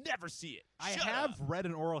 I'll never see it. I Shut have up. read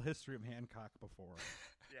an oral history of Hancock before.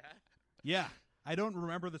 Yeah. Yeah. I don't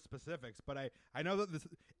remember the specifics, but I know that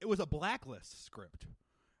it was a Blacklist script.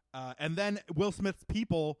 And then Will Smith's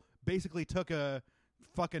people basically took a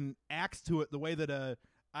fucking axe to it the way that a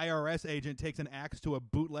IRS agent takes an axe to a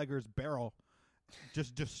bootlegger's barrel,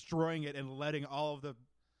 just destroying it and letting all of the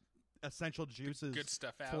essential juices Good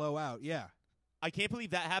stuff out. flow out. Yeah. I can't believe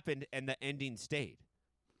that happened and the ending stayed.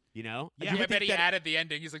 You know? Yeah. You would I bet think he that- added the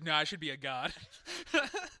ending. He's like, no, I should be a god.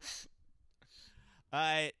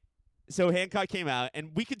 So Hancock came out,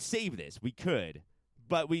 and we could save this. We could,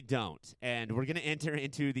 but we don't. And we're going to enter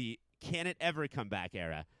into the can it ever come back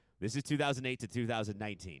era. This is 2008 to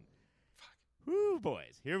 2019. Woo,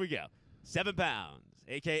 boys. Here we go. 7 pounds,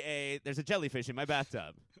 a.k.a. there's a jellyfish in my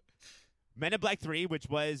bathtub. Men in Black 3, which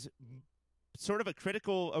was sort of a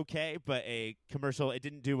critical okay, but a commercial. It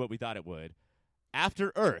didn't do what we thought it would.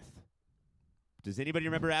 After Earth. Does anybody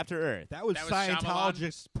remember After Earth? That was That was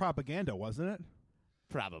Scientologist propaganda, wasn't it?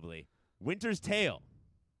 Probably. Winter's Tale.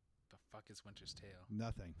 The fuck is Winter's Tale?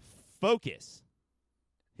 Nothing. Focus.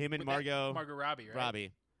 Him and With Margot Margot Robbie, right?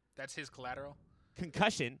 Robbie. That's his collateral.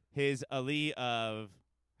 Concussion, his Ali of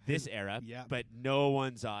this era, yeah. but no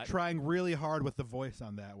one saw it. Trying really hard with the voice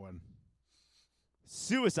on that one.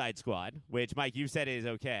 Suicide Squad, which, Mike, you said is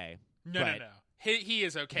okay. No. but He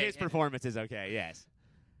is okay. His performance is okay, yes.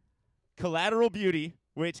 Collateral Beauty,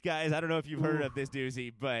 which, guys, I don't know if you've heard of this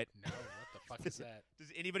doozy, but No, what the fuck is that?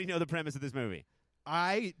 does anybody know the premise of this movie?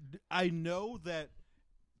 I know that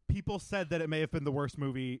people said that it may have been the worst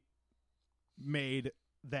movie made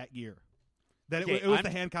that year. That Okay, it was I'm-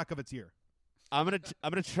 the Hancock of its year. I'm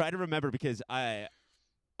gonna try to remember because I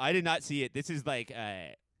did not see it. This is like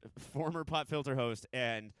a former Pop Filter host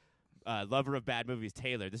and lover of bad movies,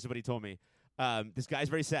 Taylor. This is what he told me. This guy's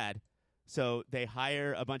very sad, so they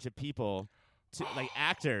hire a bunch of people to like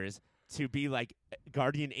actors to be like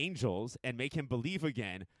guardian angels and make him believe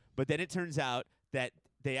again. But then it turns out that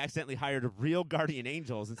they accidentally hired real guardian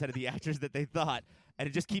angels instead of the actors that they thought, and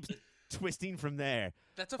it just keeps twisting from there.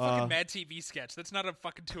 That's a fucking Mad TV sketch. That's not a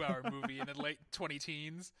fucking 2-hour movie in the late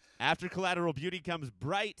 20-teens. After Collateral Beauty comes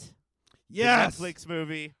Bright, Yes, the Netflix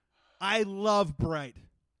movie. I love Bright.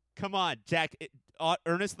 Come on, Jack.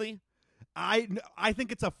 Earnestly? I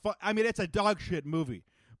think it's it's a dog shit movie,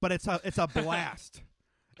 but it's a blast.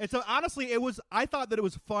 Honestly, I thought that it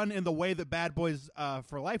was fun in the way that Bad Boys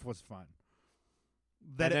for Life was fun.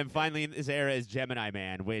 And then finally in this era is Gemini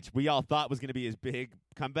Man, which we all thought was going to be his big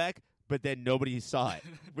comeback, but then nobody saw it.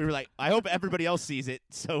 We were like, I hope everybody else sees it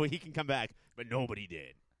so he can come back, but nobody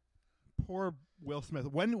did. Poor Will Smith.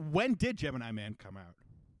 When did Gemini Man come out?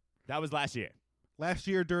 That was last year. Last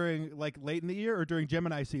year during late in the year or during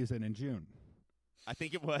Gemini season in June? I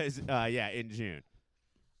think it was in June.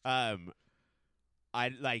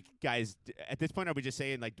 Guys, at this point, are we just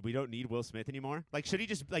saying we don't need Will Smith anymore? Should he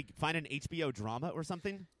just find an HBO drama or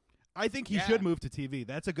something? I think he should move to TV.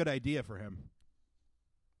 That's a good idea for him.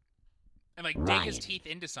 And dig his teeth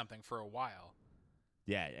into something for a while.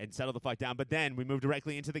 Yeah, and settle the fuck down. But then we move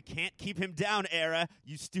directly into the can't keep him down era.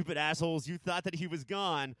 You stupid assholes. You thought that he was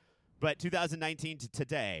gone. But 2019 to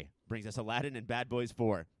today brings us Aladdin and Bad Boys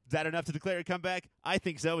 4. Is that enough to declare a comeback? I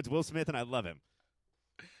think so. It's Will Smith, and I love him.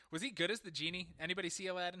 Was he good as the genie? Anybody see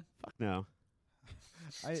Aladdin? Fuck no.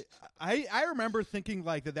 I remember thinking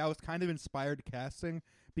that was kind of inspired casting,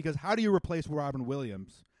 because how do you replace Robin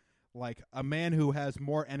Williams? A man who has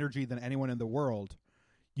more energy than anyone in the world.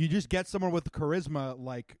 You just get someone with charisma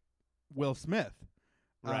like Will Smith.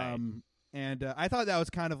 Right. And I thought that was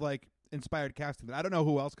kind of inspired casting. I don't know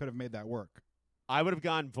who else could have made that work. I would have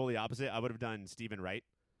gone fully opposite. I would have done Stephen Wright.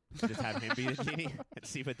 Just have him be the genie and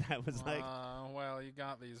see what that was like. Well, you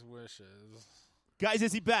got these wishes. Guys,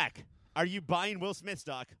 is he back? Are you buying Will Smith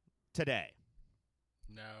stock today?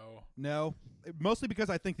 No. Mostly because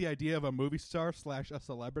I think the idea of a movie star / a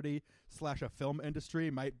celebrity / a film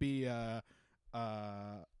industry might be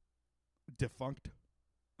defunct.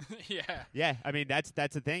 Yeah. Yeah, I mean that's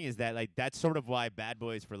the thing, is that that's sort of why Bad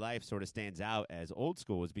Boys for Life sort of stands out as old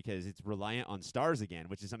school, is because it's reliant on stars again,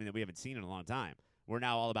 which is something that we haven't seen in a long time. We're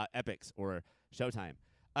now all about epics or Showtime.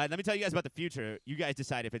 Let me tell you guys about the future. You guys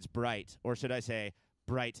decide if it's Bright, or should I say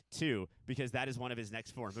Bright 2, because that is one of his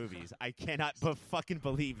next 4 movies. I cannot fucking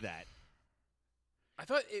believe that. I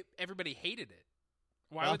thought everybody hated it.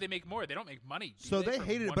 Why would they make more? They don't make money. So they for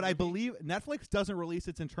hated it, one but I movie? believe Netflix doesn't release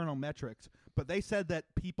its internal metrics, but they said that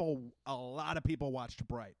a lot of people watched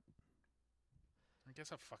Bright. I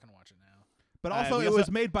guess I'll fucking watch it now. But also, we it also-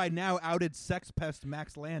 was made by now outed sex pest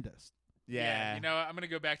Max Landis. Yeah. You know, I'm going to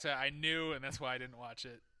go back to I knew, and that's why I didn't watch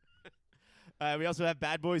it. We also have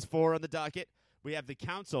Bad Boys 4 on the docket. We have The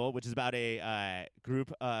Council, which is about a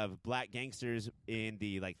group of black gangsters in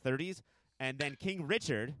the 30s. And then King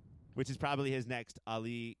Richard, which is probably his next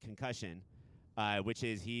Ali Concussion, which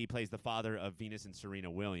is he plays the father of Venus and Serena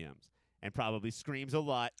Williams, and probably screams a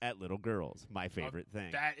lot at little girls. My favorite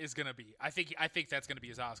thing. That is going to be. I think that's going to be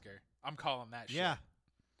his Oscar. I'm calling that shit. Yeah.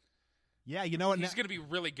 Yeah, you know what? He's going to be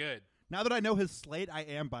really good. Now that I know his slate, I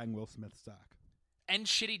am buying Will Smith stock. And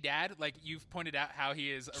shitty dad, you've pointed out how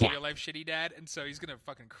he is a real life shitty dad, and so he's going to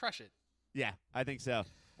fucking crush it. Yeah, I think so.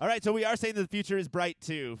 All right, so we are saying that the future is bright,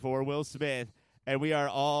 too, for Will Smith, and we are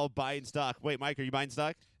all buying stock. Wait, Mike, are you buying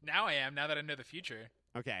stock? Now I am, now that I know the future.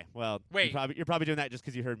 Okay, well, Wait. You're probably doing that just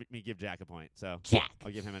because you heard me give Jack a point, so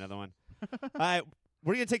I'll give him another one. All right,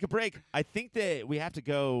 we're going to take a break. I think that we have to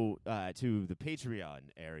go to the Patreon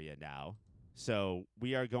area now, so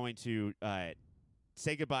we are going to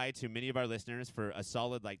say goodbye to many of our listeners for a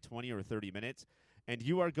solid 20 or 30 minutes, and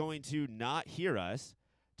you are going to not hear us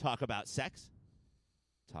talk about sex,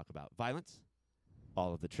 talk about violence,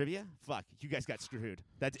 all of the trivia. Fuck, you guys got screwed.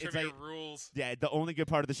 Trivia rules. Yeah, the only good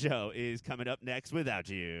part of the show is coming up next without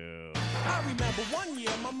you. I remember one year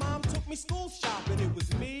my mom took me school shopping. It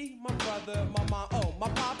was me, my brother, my mom, my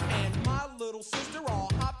pop, and my little sister all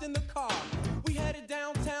hopped in the car. We headed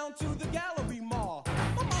downtown to the Gallery Mall.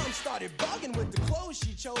 My mom started bugging with the clothes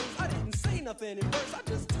she chose. I didn't say nothing at first, I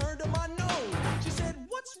just turned to my nose. She said,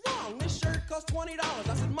 "What's wrong? This shirt costs $20.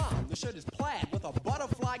 I said, "Mom, the shirt is plaid with a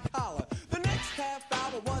butterfly collar." The next half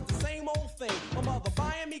hour was the same old thing. My mother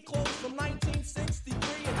buying me clothes from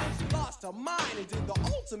 1963, and then she lost her mind and did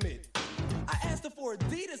the ultimate. I asked her for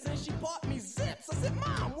Adidas and she bought me Zips. I said,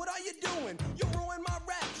 "Mom, what are you doing? You ruined my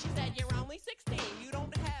rep." She said, "You're only 16. You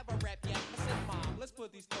don't have a rep yet." I said, "Mom, let's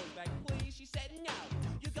put these clothes back, please." She said, "No.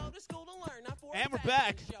 You go to school to learn, not for a And we're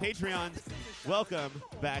fashion back. show." Patreons, This is a show. welcome Come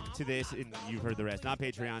on, back Mom. to this. And you've heard the rest. Not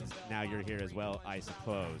Patreons, now you're here as well, I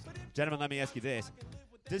suppose. Gentlemen, let me ask you this.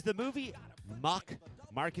 Does the movie mock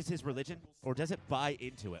Marcus's religion, or does it buy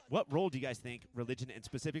into it? What role do you guys think religion, and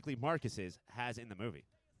specifically Marcus's, has in the movie?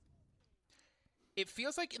 It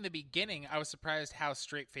feels like in the beginning, I was surprised how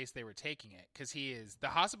straight-faced they were taking it, because he is the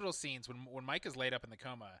hospital scenes when Mike is laid up in the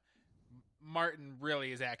coma. Martin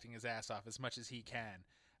really is acting his ass off as much as he can.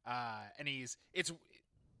 and it's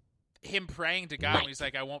him praying to God when he's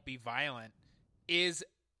like, I won't be violent, is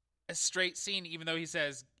a straight scene, even though he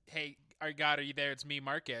says, hey, God, are you there? It's me,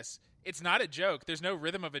 Marcus. It's not a joke. There's no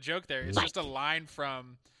rhythm of a joke there. It's just a line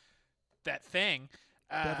from that thing.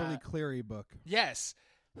 Beverly Cleary book. Yes.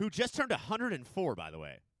 Who just turned 104, by the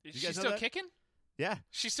way. Is You she guys know still that? kicking? Yeah.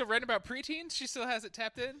 She's still writing about preteens? She still has it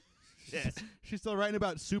tapped in? Yes. She's still writing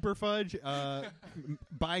about super fudge,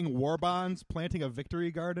 buying war bonds, planting a victory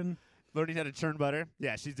garden. Learning how to churn butter.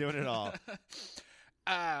 Yeah, she's doing it all.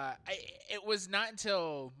 It was not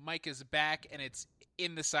until Mike is back and it's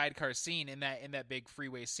in the sidecar scene in that big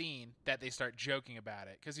freeway scene that they start joking about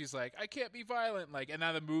it, because he's like, I can't be violent, like, and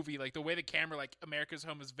now the movie, like, the way the camera, like America's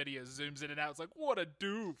Homest Video, zooms in and out, it's like, what a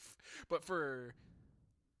doof. But for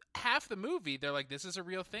half the movie, they're like, this is a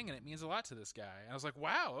real thing and it means a lot to this guy. And I was like,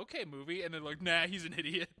 wow, okay, movie. And they're like, nah, he's an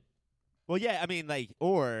idiot. Well, yeah, I mean, like,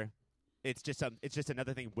 or it's just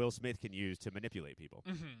another thing Will Smith can use to manipulate people.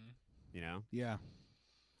 Mm-hmm. You know? Yeah.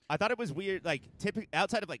 I thought it was weird, like,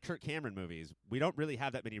 outside of, like, Kirk Cameron movies, we don't really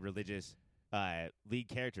have that many religious lead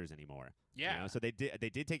characters anymore. Yeah. You know? So they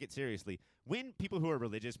did take it seriously. When people who are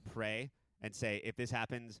religious pray and say, if this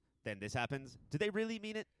happens, then this happens, do they really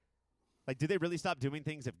mean it? Like, do they really stop doing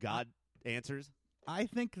things if God answers? I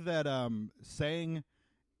think that saying,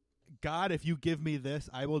 God, if you give me this,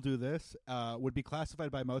 I will do this, would be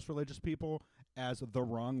classified by most religious people as the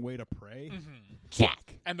wrong way to pray. Mm-hmm.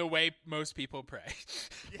 Jack. And the way most people pray.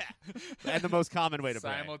 Yeah. And the most common way to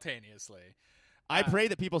pray. Simultaneously. I pray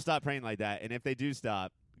that people stop praying like that, and if they do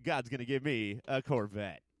stop, God's going to give me a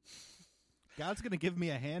Corvette. God's going to give me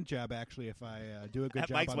a hand job, actually, if I do a good At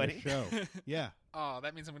job Mike's on wedding? the show. Yeah. Oh,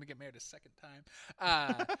 that means I'm going to get married a second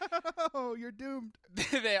time. Oh, you're doomed.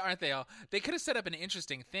 Aren't they all? They could have set up an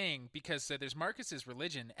interesting thing, because there's Marcus's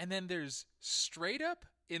religion, and then there's straight up,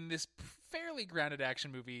 in this fairly grounded action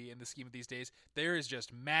movie in the scheme of these days, there is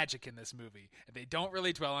just magic in this movie. And they don't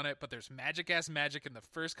really dwell on it, but there's magic-ass magic in the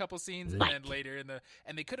first couple scenes, and then later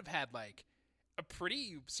and they could have had, like, a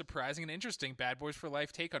pretty surprising and interesting Bad Boys for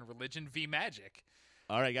Life take on religion v. magic.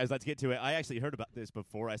 All right, guys, let's get to it. I actually heard about this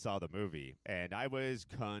before I saw the movie, and I was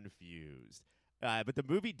confused. But the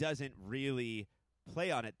movie doesn't really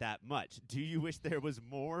play on it that much. Do you wish there was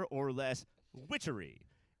more or less witchery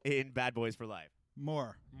in Bad Boys for Life?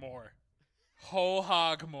 More. Whole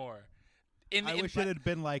hog more. I wish it had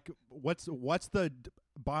been like, what's the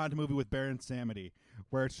Bond movie with Baron Samedi,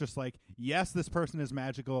 where it's just like, yes, this person is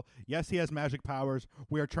magical. Yes, he has magic powers.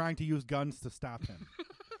 We are trying to use guns to stop him.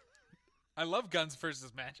 I love guns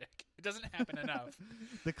versus magic. It doesn't happen enough.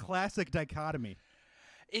 The classic dichotomy.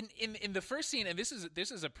 In the first scene, and this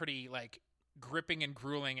is a pretty, like, gripping and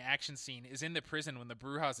grueling action scene, is in the prison when the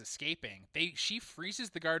Bruja's escaping. She freezes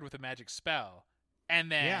the guard with a magic spell, and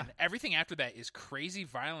then everything after that is crazy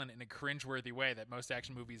violent in a cringeworthy way that most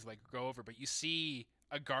action movies, like, go over. But you see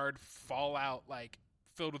a guard fall out, like,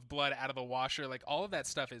 filled with blood out of the washer. Like, all of that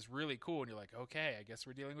stuff is really cool, and you're like, okay, I guess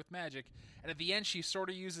we're dealing with magic. And at the end, she sort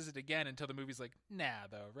of uses it again until the movie's like, nah,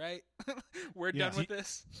 though, right? We're done with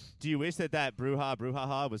this. Do you wish that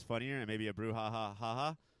brouhaha was funnier and maybe a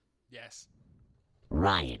brouhaha? Yes.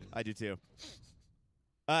 Ryan. I do too.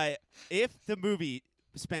 If the movie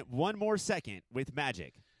spent one more second with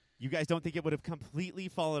magic, you guys don't think it would have completely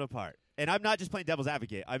fallen apart? And I'm not just playing devil's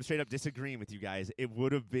advocate. I'm straight up disagreeing with you guys. It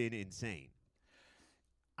would have been insane.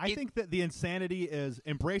 I think that the insanity is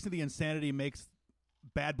embracing the insanity makes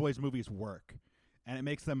Bad Boys movies work, and it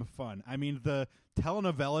makes them fun. I mean, the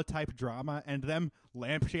telenovela type drama and them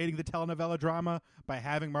lampshading the telenovela drama by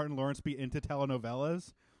having Martin Lawrence be into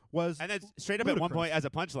telenovelas was And then straight up ludicrous. at one point as a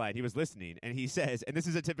punchline, he was listening, and he says, and this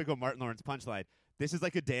is a typical Martin Lawrence punchline, this is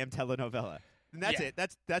like a damn telenovela. And that's Yeah. it.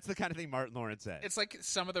 That's the kind of thing Martin Lawrence said. It's like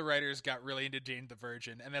some of the writers got really into Jane the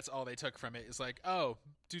Virgin, and that's all they took from it. Is like, oh,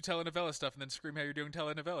 do telenovela stuff, and then scream how you're doing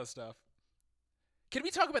telenovela stuff. Can we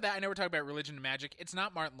talk about that? I know we're talking about religion and magic. It's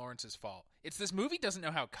not Martin Lawrence's fault. It's this movie doesn't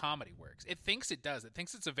know how comedy works. It thinks it does. It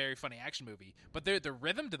thinks it's a very funny action movie, but the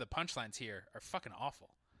rhythm to the punchlines here are fucking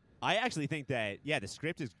awful. I actually think that, the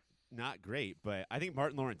script is not great, but I think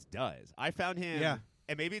Martin Lawrence does. I found him,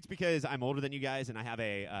 and maybe it's because I'm older than you guys and I have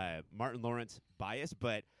a Martin Lawrence bias,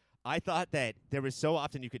 but I thought that there was so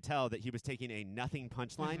often you could tell that he was taking a nothing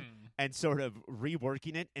punchline and sort of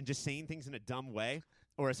reworking it and just saying things in a dumb way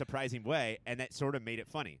or a surprising way, and that sort of made it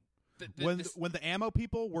funny. When the Ammo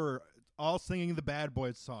people were all singing the Bad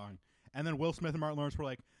Boys song, and then Will Smith and Martin Lawrence were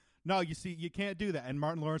like, no, you see, you can't do that. And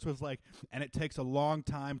Martin Lawrence was like, and it takes a long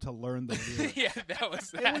time to learn the lyrics. Yeah, that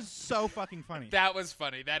was It was so fucking funny. That was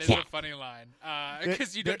funny. That is a funny line.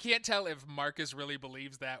 Because you can't tell if Marcus really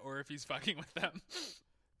believes that or if he's fucking with them.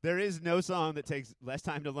 There is no song that takes less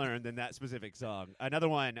time to learn than that specific song. Another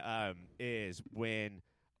one is when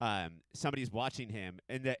somebody's watching him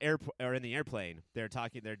in the in the airplane.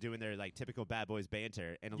 They're doing their like typical Bad Boys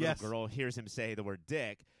banter, and a Yes. little girl hears him say the word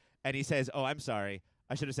 "dick," and he says, "Oh, I'm sorry,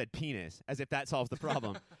 I should have said penis," as if that solves the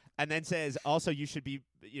problem. And then says, "Also, you should be,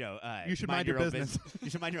 You should mind your own business." You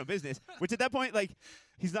should mind your own business." Which at that point, like,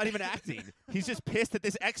 he's not even acting. He's just pissed that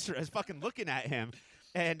this extra is fucking looking at him.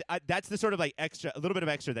 And that's the sort of like a little bit of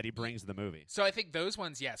extra that he brings to the movie. So I think those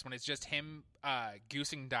ones, yes, when it's just him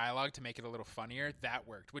goosing dialogue to make it a little funnier, that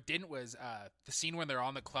worked. What didn't was the scene when they're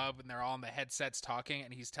on the club and they're all on the headsets talking,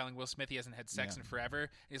 and he's telling Will Smith he hasn't had sex in forever. And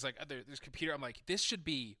he's like, there's a computer. I'm like, this should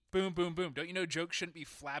be boom, boom, boom. Don't you know jokes shouldn't be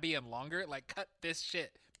flabby and longer? Like, cut this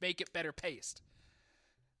shit. Make it better paced.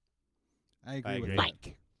 I agree with agree. that.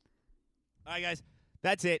 All right, guys.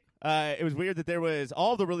 That's it. It was weird that there was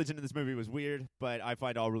all the religion in this movie was weird, but I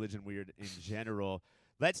find all religion weird in general.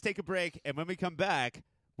 Let's take a break, and when we come back,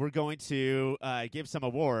 we're going to give some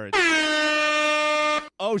awards.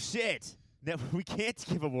 Oh, shit. No, we can't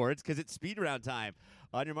give awards because it's speed round time.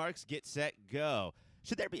 On your marks, get set, go.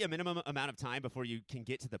 Should there be a minimum amount of time before you can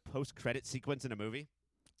get to the post-credit sequence in a movie?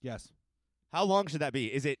 Yes. How long should that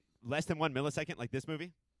be? Is it less than 1 millisecond like this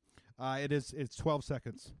movie? It's 12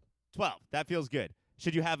 seconds. 12. That feels good.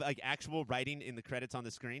 Should you have like actual writing in the credits on the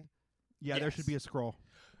screen? Yeah, there Yes. should be a scroll.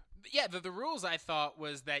 Yeah, the rules I thought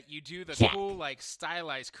was that you do the cool, like,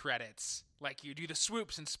 stylized credits. Like, you do the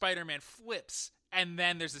swoops and Spider-Man flips, and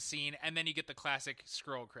then there's a scene, and then you get the classic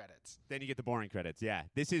scroll credits. Then you get the boring credits. Yeah.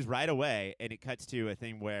 This is right away, and it cuts to a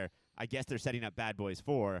thing where I guess they're setting up Bad Boys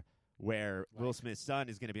 4, where Will Smith's son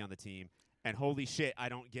is going to be on the team. And holy shit, I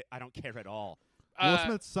don't care at all. Will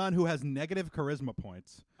Smith's son, who has negative charisma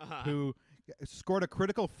points, who scored a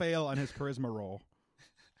critical fail on his charisma roll.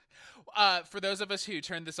 For those of us who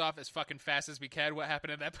turned this off as fucking fast as we can, what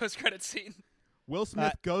happened in that post-credit scene? Will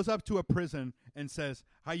Smith goes up to a prison and says,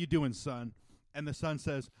 "How you doing, son?" And the son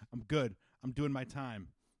says, "I'm good. I'm doing my time.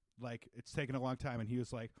 Like, it's taken a long time." And he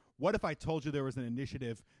was like, "What if I told you there was an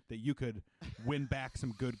initiative that you could win back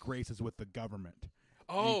some good graces with the government?"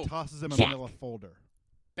 And Oh, he tosses him a manila folder.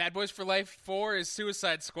 Bad Boys for Life 4 is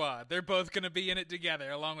Suicide Squad. They're both going to be in it together,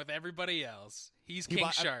 along with everybody else. He's King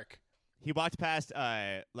Shark. He walked past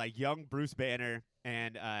like young Bruce Banner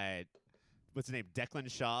and what's his name, Declan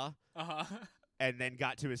Shaw, and then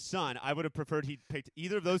got to his son. I would have preferred he'd picked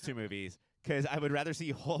either of those two movies because I would rather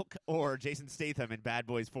see Hulk or Jason Statham in Bad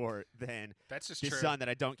Boys 4 than That's just his true. son that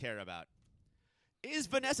I don't care about. Is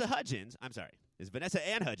Vanessa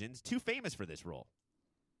Ann Hudgens too famous for this role?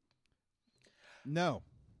 No.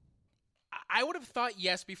 I would have thought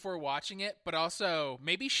yes before watching it, but also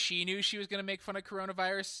maybe she knew she was going to make fun of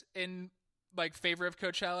coronavirus in like favor of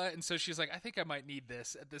Coachella, and so she's like, I think I might need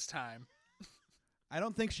this at this time. I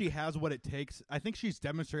don't think she has what it takes. I think she's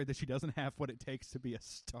demonstrated that she doesn't have what it takes to be a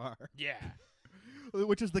star, Yeah.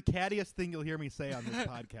 which is the cattiest thing you'll hear me say on this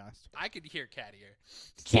podcast. I could hear cattier.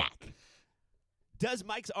 Does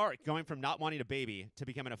Mike's arc, going from not wanting a baby to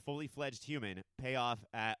becoming a fully fledged human, pay off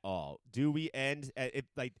at all? Do we end at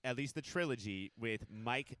least the trilogy with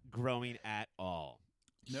Mike growing at all?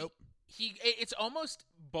 Nope. It's almost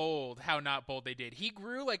bold how not bold they did. He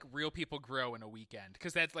grew like real people grow in a weekend,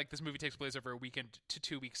 because that's like this movie takes place over a weekend to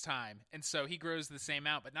 2 weeks time, and so he grows the same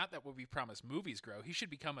amount. But not that what we promise movies grow. He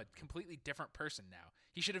should become a completely different person now.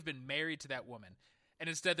 He should have been married to that woman, and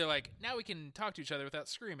instead they're like, now we can talk to each other without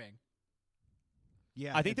screaming.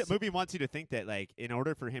 Yeah, I think that movie wants you to think that, like, in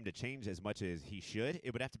order for him to change as much as he should,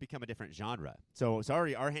 it would have to become a different genre. So,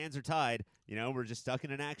 sorry, our hands are tied. You know, we're just stuck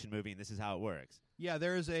in an action movie, and this is how it works. Yeah,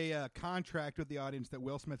 there is a contract with the audience that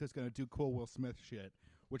Will Smith is going to do cool Will Smith shit,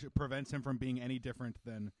 which it prevents him from being any different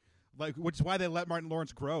than, like, which is why they let Martin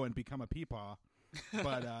Lawrence grow and become a peepaw.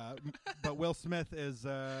 But Will Smith is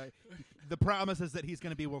the promise is that he's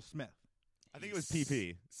going to be Will Smith. I think it was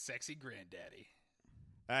PP. Sexy granddaddy.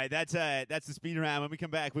 All right, that's the speed round. When we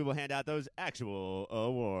come back, we will hand out those actual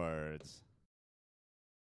awards.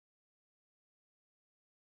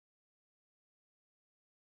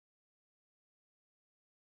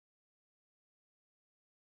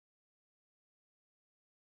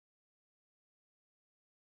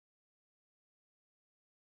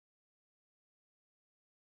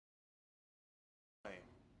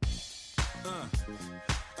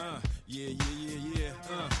 Yeah.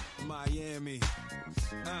 Miami.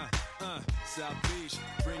 South Beach,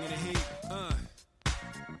 bringing the heat.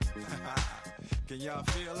 Can y'all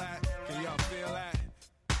feel that?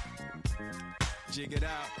 Jig it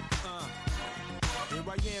out. Here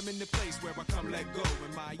I am in the place where I come let go.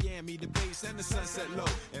 In Miami, the bass and the sunset low.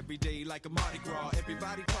 Every day like a Mardi Gras.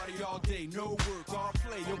 Everybody party all day. No work, all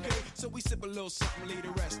play, okay? So we sip a little something, leave the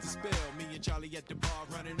rest to spill. Me and Charlie at the bar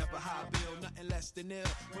running up a high bill. Nothing less than ill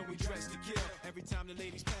when we dress to kill. Every time the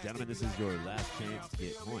ladies pass. Gentlemen, this is your last chance to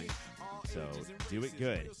get points. So do it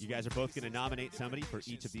good. You guys are both going to nominate somebody for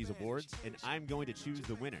each of these awards, and I'm going to choose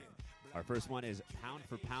the winner. Our first one is pound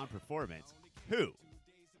for pound performance. Who,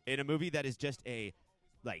 in a movie that is just a,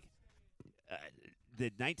 the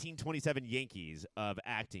 1927 Yankees of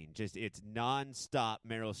acting, just it's nonstop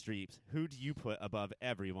Meryl Streep's, who do you put above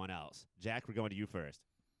everyone else? Jack, we're going to you first.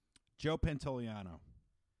 Joe Pantoliano.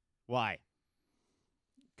 Why?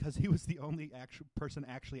 Because he was the only person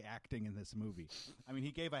actually acting in this movie. I mean,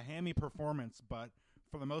 he gave a hammy performance, but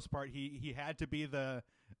for the most part, he had to be the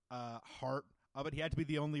heart of it. He had to be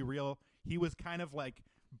the only real. He was kind of like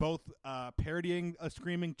both parodying a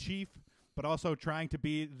screaming chief, but also trying to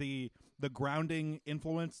be the grounding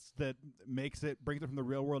influence that brings it from the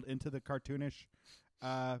real world into the cartoonish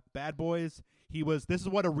Bad Boys. This is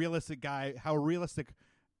what how a realistic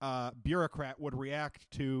bureaucrat would react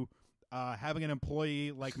to having an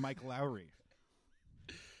employee like Mike Lowry.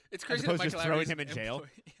 It's crazy As that opposed Mike to just throwing Lowry's him in jail.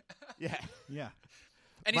 employee- Yeah. Yeah.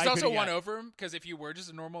 And he's Mike, also who do you won got? over him because if you were just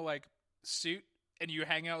a normal like suit and you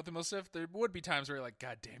hang out with him most stuff, there would be times where you're like,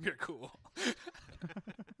 God damn, you're cool.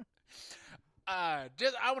 I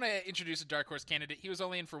want to introduce a dark horse candidate. He was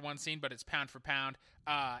only in for one scene, but it's pound for pound.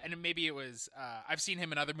 And maybe it was I've seen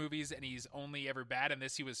him in other movies, and he's only ever bad. In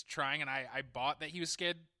this, he was trying, and I bought that he was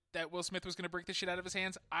scared that Will Smith was going to break the shit out of his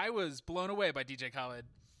hands. I was blown away by DJ Khaled.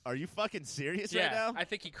 Are you fucking serious Yeah, right now? I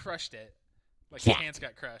think he crushed it. Like his hands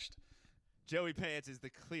got crushed. Joey Pants is the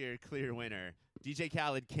clear winner. DJ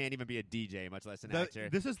Khaled can't even be a DJ, much less an actor.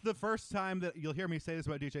 This is the first time that you'll hear me say this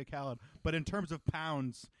about DJ Khaled, but in terms of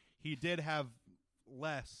pounds, he did have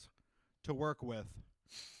less to work with.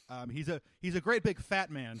 He's a great big fat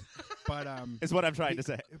man, but is what I'm trying to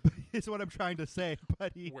say. It's what I'm trying to say.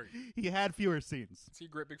 But Word. he had fewer scenes. Is he a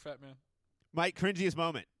great big fat man? Mike, cringiest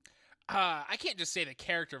moment. I can't just say the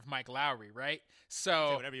character of Mike Lowry, right? Say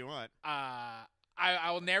So whatever you want.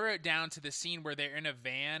 I will narrow it down to the scene where they're in a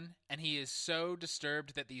van and he is so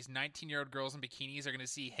disturbed that these 19-year-old girls in bikinis are going to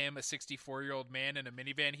see him, a 64-year-old man in a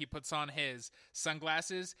minivan. He puts on his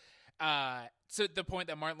sunglasses to the point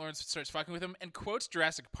that Martin Lawrence starts fucking with him and quotes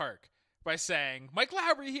Jurassic Park by saying, Mike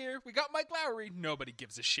Lowry here. We got Mike Lowry. Nobody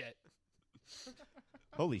gives a shit.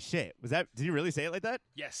 Holy shit! Did you really say it like that?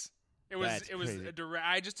 Yes. That's It was crazy.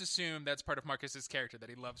 I just assume that's part of Marcus's character, that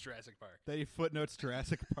he loves Jurassic Park. That he footnotes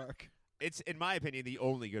Jurassic Park. It's, in my opinion, the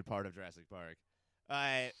only good part of Jurassic Park.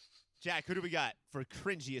 Jack, who do we got for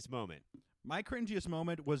cringiest moment? My cringiest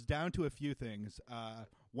moment was down to a few things.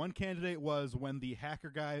 One candidate was when the hacker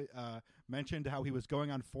guy mentioned how he was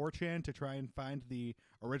going on 4chan to try and find the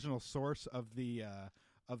original source of the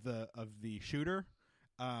shooter.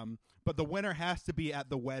 But the winner has to be at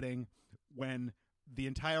the wedding when the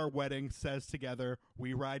entire wedding says together,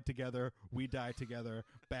 "We ride together, we die together,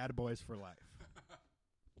 bad boys for life."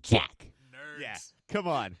 Jack. Nerds. Yeah, come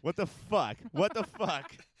on. What the fuck? What the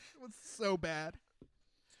fuck? It was so bad.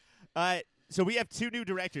 So we have two new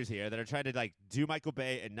directors here that are trying to do Michael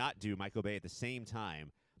Bay and not do Michael Bay at the same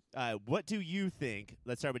time. What do you think?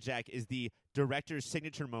 Let's start with Jack. Is the director's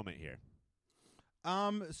signature moment here?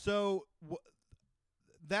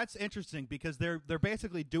 That's interesting because they're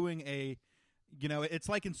basically doing it's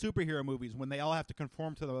like in superhero movies when they all have to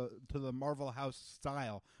conform to the Marvel House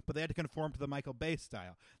style, but they had to conform to the Michael Bay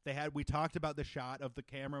style. We talked about the shot of the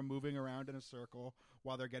camera moving around in a circle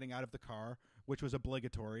while they're getting out of the car, which was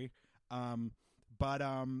obligatory. But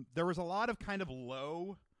there was a lot of kind of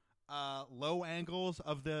low angles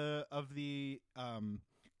of the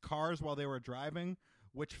cars while they were driving,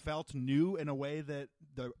 which felt new in a way that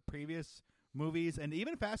the previous movies and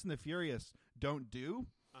even Fast and the Furious don't do.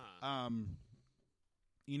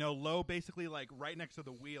 Low, basically like right next to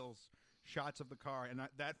the wheels, shots of the car, and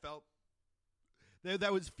that felt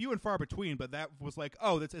that was few and far between. But that was like,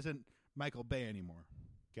 oh, this isn't Michael Bay anymore.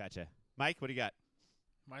 Gotcha. Mike, what do you got?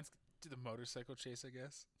 Mine's the motorcycle chase, I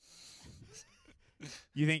guess.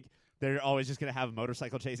 You think they're always just going to have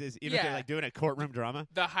motorcycle chases, even if Yeah. they're doing a courtroom drama?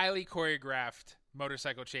 The highly choreographed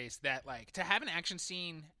motorcycle chase that, to have an action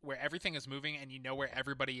scene where everything is moving and you know where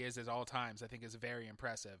everybody is at all times, I think is very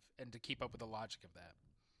impressive, and to keep up with the logic of that.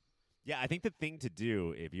 Yeah, I think the thing to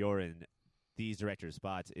do if you're in these directors'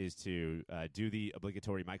 spots is to do the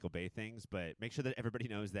obligatory Michael Bay things, but make sure that everybody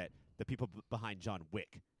knows that the people behind John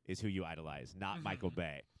Wick is who you idolize, not Michael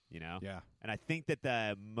Bay, Yeah. And I think that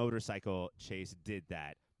the motorcycle chase did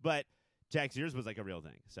that. But Jax, yours was like a real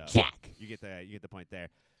thing. So Jack. you get the point there.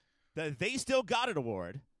 The They Still Got It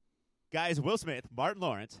award. Guys, Will Smith, Martin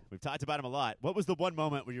Lawrence, we've talked about him a lot. What was the one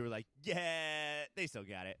moment where you were like, yeah, they still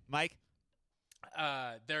got it? Mike?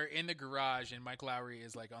 They're in the garage, and Mike Lowry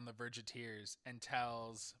is like on the verge of tears and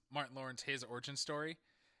tells Martin Lawrence his origin story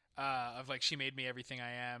of like, she made me everything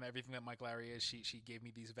I am, everything that Mike Lowry is. She gave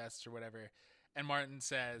me these vests or whatever. And Martin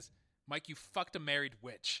says, Mike, you fucked a married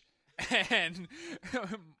witch. And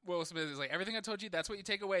Will Smith is like, everything I told you, that's what you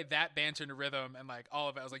take away. That banter and rhythm and like all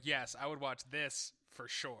of it. I was like, yes, I would watch this for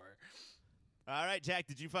sure. All right, Jack,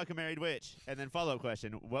 did you fuck a married witch? And then follow-up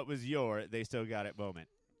question, what was your They Still Got It moment?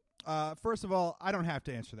 First of all, I don't have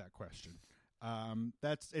to answer that question.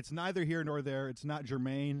 It's neither here nor there. It's not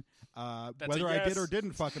germane. Whether I did or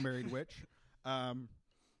didn't fuck a married witch, I'm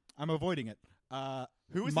avoiding it.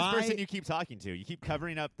 Who is this person you keep talking to? You keep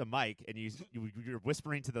covering up the mic, and you're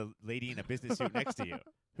whispering to the lady in a business suit next to you.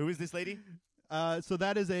 Who is this lady? So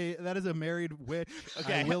that is a married witch.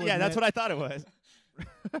 Okay, yeah, that's what I thought it was.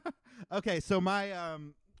 Okay, so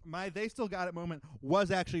my They Still Got It moment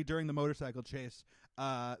was actually during the motorcycle chase.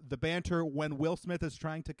 The banter when Will Smith is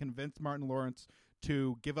trying to convince Martin Lawrence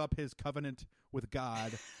to give up his covenant with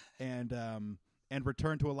God and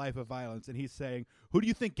return to a life of violence, and he's saying, "Who do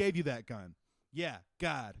you think gave you that gun?" Yeah,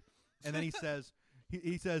 God. And then he says,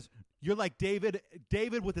 he says, "You're like David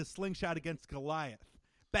with his slingshot against Goliath.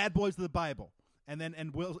 Bad boys of the Bible." And then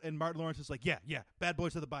and Martin Lawrence is like, yeah, bad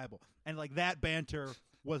boys of the Bible. And like that banter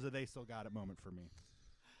was a They Still Got It moment for me.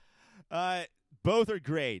 Both are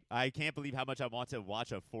great. I can't believe how much I want to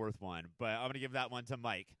watch a fourth one, but I'm going to give that one to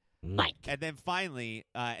Mike. And then finally,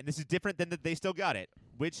 and this is different than They Still Got It,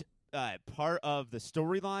 which part of the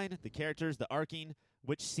storyline, the characters, the arcing,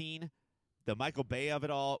 which scene, the Michael Bay of it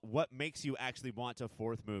all, what makes you actually want a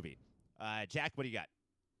fourth movie? Jack, what do you got?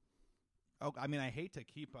 Oh, I mean, I hate to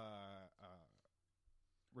keep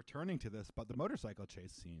returning to this, but the motorcycle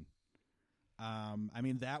chase scene. I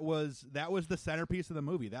mean, that was the centerpiece of the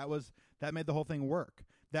movie. That made the whole thing work.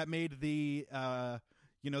 That made the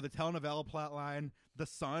the telenovela plot line. The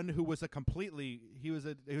son, who was he was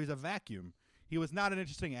a vacuum. He was not an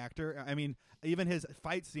interesting actor. I mean, even his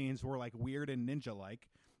fight scenes were like weird and ninja like.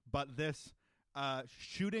 But this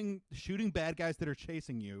shooting bad guys that are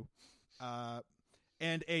chasing you,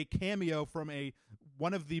 and a cameo from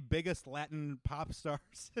one of the biggest Latin pop stars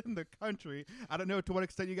in the country. I don't know to what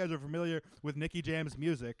extent you guys are familiar with Nicky Jam's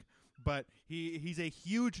music, but he's a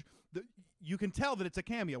huge. You can tell that it's a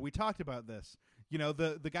cameo. We talked about this. You know,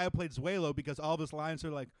 the guy who played Zuelo, because all of his lines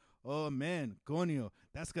are like, "Oh man, coño,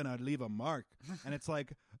 that's gonna leave a mark," and it's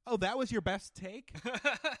like, "Oh, that was your best take."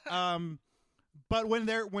 But when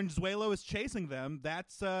Zuelo is chasing them,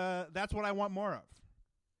 that's what I want more of.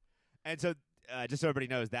 And so. Just so everybody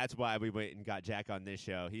knows, that's why we went and got Jack on this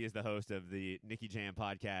show. He is the host of the Nicky Jam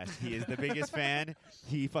podcast. He is the biggest fan.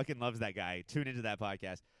 He fucking loves that guy. Tune into that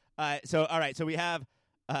podcast. All right. So we have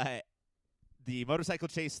the motorcycle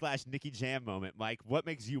chase / Nicky Jam moment. Mike, what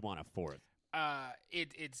makes you want a fourth?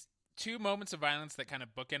 It's two moments of violence that kind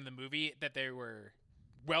of bookend the movie, that they were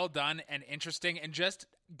well done and interesting and just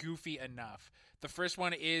goofy enough. The first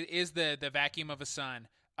one is the vacuum of a son.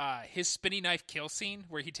 His spinny knife kill scene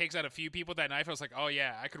where he takes out a few people with that knife. I was like, oh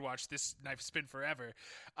yeah, I could watch this knife spin forever.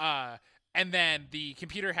 And then the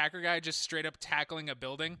computer hacker guy just straight up tackling a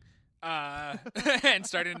building and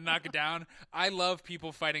starting to knock it down. I love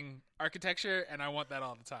people fighting architecture, and I want that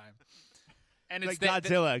all the time. And it's like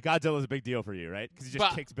Godzilla. Godzilla's a big deal for you, right? Because he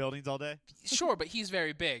just kicks buildings all day? Sure, but he's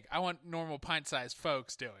very big. I want normal pint-sized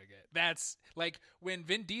folks doing it. That's like when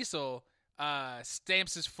Vin Diesel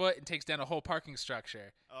stamps his foot and takes down a whole parking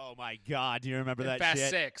structure. Oh my God! Do you remember that Fast shit?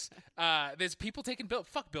 6. There's people taking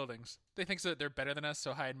fuck buildings. They think that they're better than us,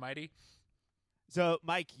 so high and mighty. So,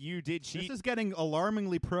 Mike, you did cheat. This is getting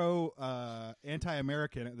alarmingly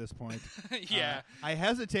anti-American at this point. Yeah. I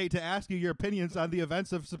hesitate to ask you your opinions on the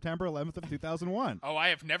events of September 11th of 2001. Oh, I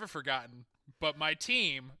have never forgotten, but my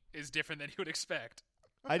team is different than you would expect.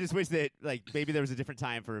 I just wish that maybe there was a different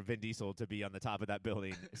time for Vin Diesel to be on the top of that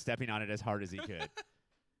building, stepping on it as hard as he could.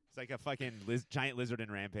 It's like a fucking giant lizard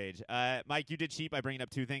in Rampage. Mike, you did cheat by bringing up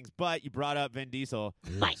two things, but you brought up Vin Diesel,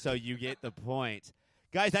 so you get the point.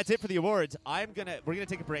 Guys, that's it for the awards. We're gonna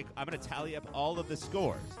take a break. I'm gonna tally up all of the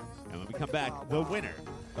scores, and when we come back, the winner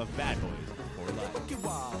of Bad Boys for Life. Wicked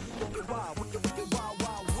Wild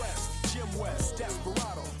West, Jim West,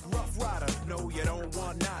 Desperado, Rough Rider. No, you don't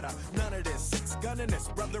want nada. None of this. 6 gun running this,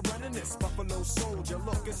 brother running this. Buffalo soldier,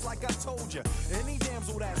 look, it's like I told you. Any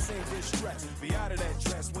damsel that's in distress, be out of that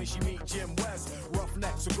dress when she meet Jim West. Rough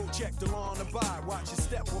neck, so go check the law on the by. Watch your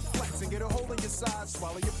step, reflex, and get a hole in your side.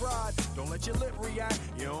 Swallow your pride, don't let your lip react.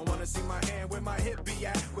 You don't wanna see my hand where my hip be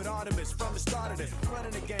at. With Artemis from the start of it,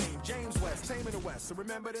 running the game. James West, taming the West, so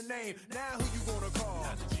remember the name. Now who you gonna call?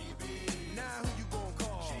 Now who you gonna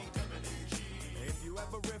call? If you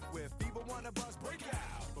ever riff with either one of us, break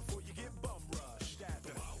out before you get bum rushed.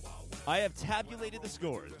 I have tabulated the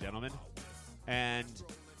scores, gentlemen, and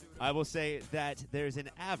I will say that there's an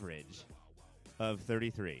average of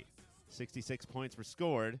 33. 66 points were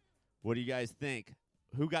scored. What do you guys think?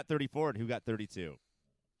 Who got 34 and who got 32?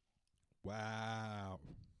 Wow.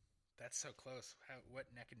 That's so close. What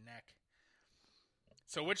neck and neck?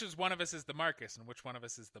 So which is one of us is the Marcus and which one of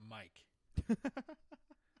us is the Mike?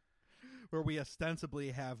 Where we ostensibly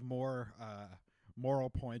have more moral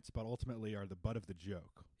points, but ultimately are the butt of the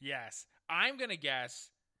joke. Yes. I'm going to guess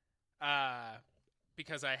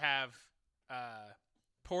because I have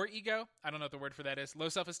poor ego. I don't know what the word for that is. Low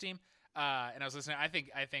self-esteem. And I was listening. I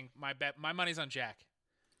think my money's on Jack.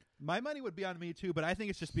 My money would be on me too, but I think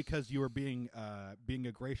it's just because you were being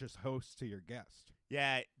a gracious host to your guest.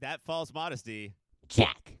 Yeah, that false modesty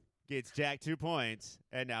Jack. gets Jack 2 points,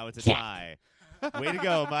 and now it's a tie. Way to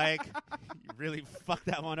go, Mike. You really fucked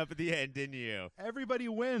that one up at the end, didn't you? Everybody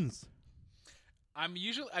wins. I'm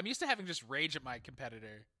used to having just rage at my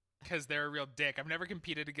competitor because they're a real dick. I've never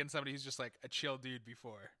competed against somebody who's just like a chill dude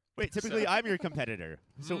before. Wait, typically I'm your competitor.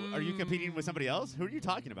 So are you competing with somebody else? Who are you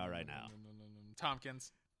talking about right now?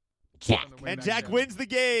 Tompkins. Jack. From the Way And Back Jack Show. wins the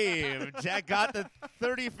game. Jack got the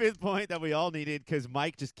 35th point that we all needed because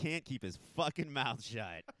Mike just can't keep his fucking mouth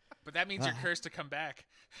shut. But that means you're cursed to come back.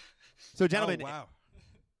 So, gentlemen, Oh, wow.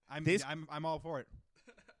 I'm all for it.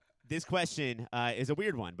 this question is a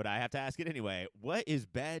weird one, but I have to ask it anyway. What is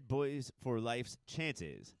Bad Boys for Life's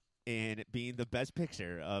chances in being the best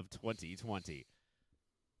picture of 2020?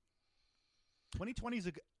 2020's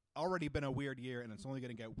already been a weird year, and it's only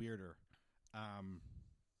going to get weirder.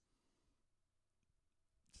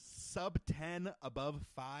 Sub 10, above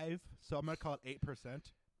 5, so I'm going to call it 8%.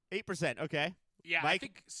 8%, okay. Yeah, I Mike?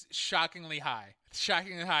 think shockingly high.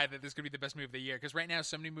 Shockingly high that this could be the best movie of the year. Because right now,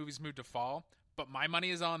 so many movies moved to fall. But my money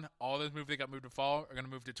is on all those movies that got moved to fall are going to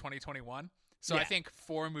move to 2021. So Yeah. I think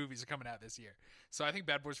 4 movies are coming out this year. So I think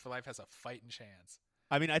Bad Boys for Life has a fighting chance.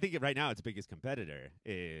 I mean, I think right now its biggest competitor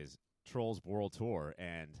is Trolls World Tour,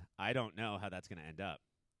 and I don't know how that's going to end up.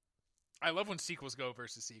 I love when sequels go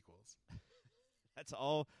versus sequels. That's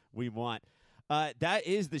all we want. That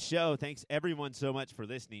is the show. Thanks, everyone, so much for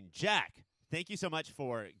listening. Jack, thank you so much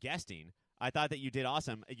for guesting. I thought that you did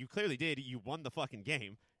awesome. You clearly did. You won the fucking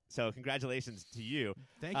game. So congratulations to you.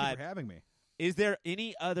 Thank you for having me. Is there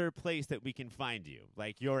any other place that we can find you?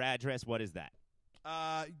 Like your address, what is that?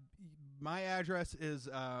 My address is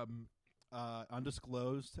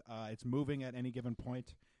undisclosed. It's moving at any given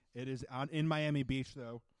point. It is in Miami Beach,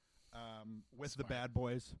 though, with the Bad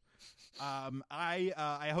Boys.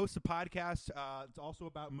 I host a podcast. It's also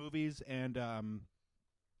about movies, and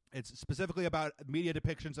it's specifically about media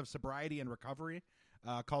depictions of sobriety and recovery,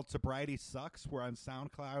 called Sobriety Sucks. We're on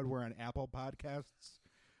SoundCloud. We're on Apple Podcasts.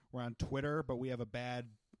 We're on Twitter, but we have a bad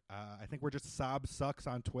I think we're just Sob Sucks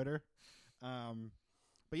on Twitter.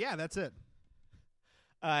 But yeah, that's it.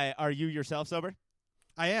 Are you yourself sober?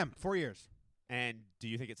 I am. 4 years. And do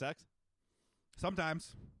you think it sucks?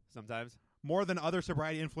 Sometimes. Sometimes. More than other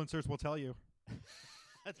sobriety influencers will tell you.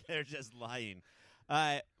 They're just lying.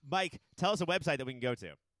 Mike, tell us a website that we can go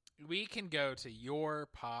to. We can go to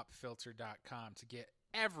yourpopfilter.com to get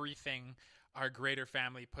everything our greater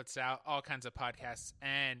family puts out, all kinds of podcasts.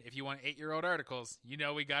 And if you want 8-year-old articles, you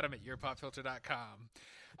know we got them at yourpopfilter.com.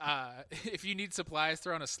 If you need supplies,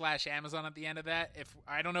 throw in a /Amazon at the end of that. If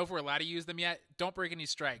I don't know if we're allowed to use them yet, don't break any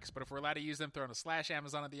strikes. But if we're allowed to use them, throw in a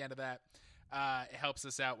 /Amazon at the end of that. It helps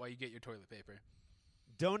us out while you get your toilet paper.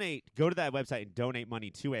 Donate. Go to that website and donate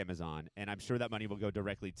money to Amazon, and I'm sure that money will go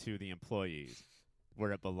directly to the employees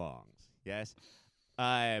where it belongs. Yes?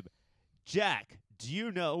 Jack, do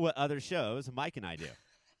you know what other shows Mike and I do?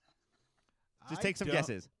 Just take some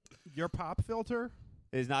guesses. Your Pop Filter?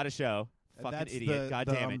 It is not a show. Fucking That's idiot. God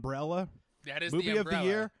the damn it. umbrella? That is Movie the of the umbrella.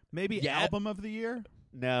 year? Maybe Yeah. album of the year?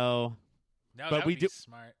 No. No, But that we would be do-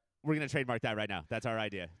 smart. We're going to trademark that right now. That's our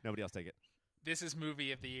idea. Nobody else take it. This is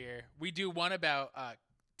movie of the year. We do one about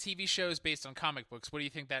TV shows based on comic books. What do you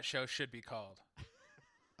think that show should be called?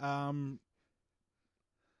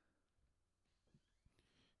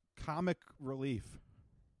 Comic Relief.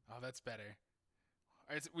 Oh, that's better.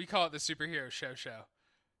 We call it the Superhero Show.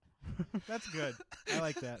 That's good. I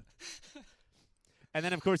like that. And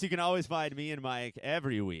then, of course, you can always find me and Mike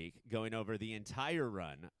every week going over the entire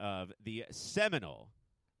run of the seminal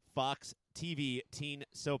Fox TV teen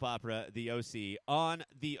soap opera, The OC, on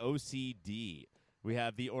the OCD. We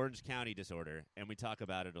have the Orange County disorder, and we talk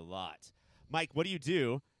about it a lot. Mike, what do you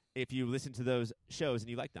do if you listen to those shows and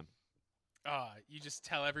you like them? You just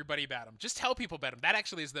tell everybody about them. Just tell people about them. That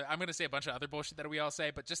actually is I'm going to say a bunch of other bullshit that we all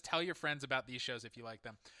say, but just tell your friends about these shows if you like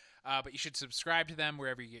them. But you should subscribe to them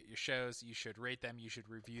wherever you get your shows. You should rate them. You should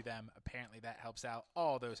review them. Apparently that helps out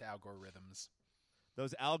all those algorithms.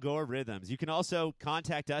 Those algorithms. You can also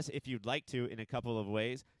contact us if you'd like to in a couple of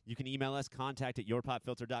ways. You can email us,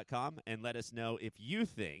 contact@yourpopfilter.com, and let us know if you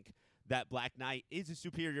think that Black Knight is a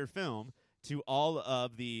superior film to all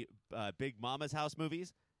of the Big Mama's House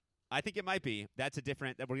movies. I think it might be. We're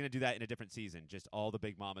going to do that in a different season, just all the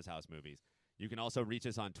Big Mama's House movies. You can also reach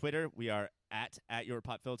us on Twitter. We are at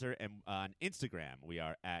YourPopFilter, and on Instagram, we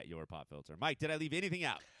are at YourPopFilter. Mike, did I leave anything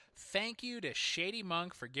out? Thank you to Shady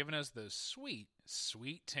Monk for giving us those sweet,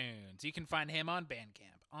 sweet tunes. You can find him on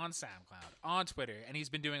Bandcamp, on SoundCloud, on Twitter, and he's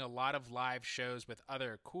been doing a lot of live shows with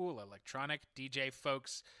other cool electronic DJ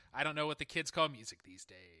folks. I don't know what the kids call music these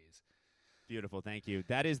days. Beautiful. Thank you.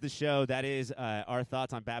 That is the show. That is our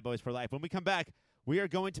thoughts on Bad Boys for Life. When we come back, we are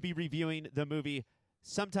going to be reviewing the movie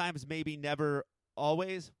Sometimes, Maybe, Never,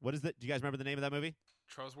 Always. What is it? Do you guys remember the name of that movie?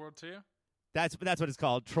 Trolls World 2? That's what it's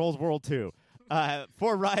called, Trolls World 2.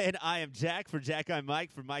 For Ryan, I am Jack. For Jack, I'm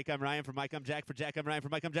Mike. For Mike, I'm Ryan. For Mike, I'm Jack. For Jack, I'm Ryan. For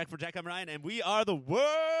Mike, I'm Jack. For Jack, I'm Ryan. And we are the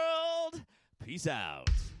world. Peace out.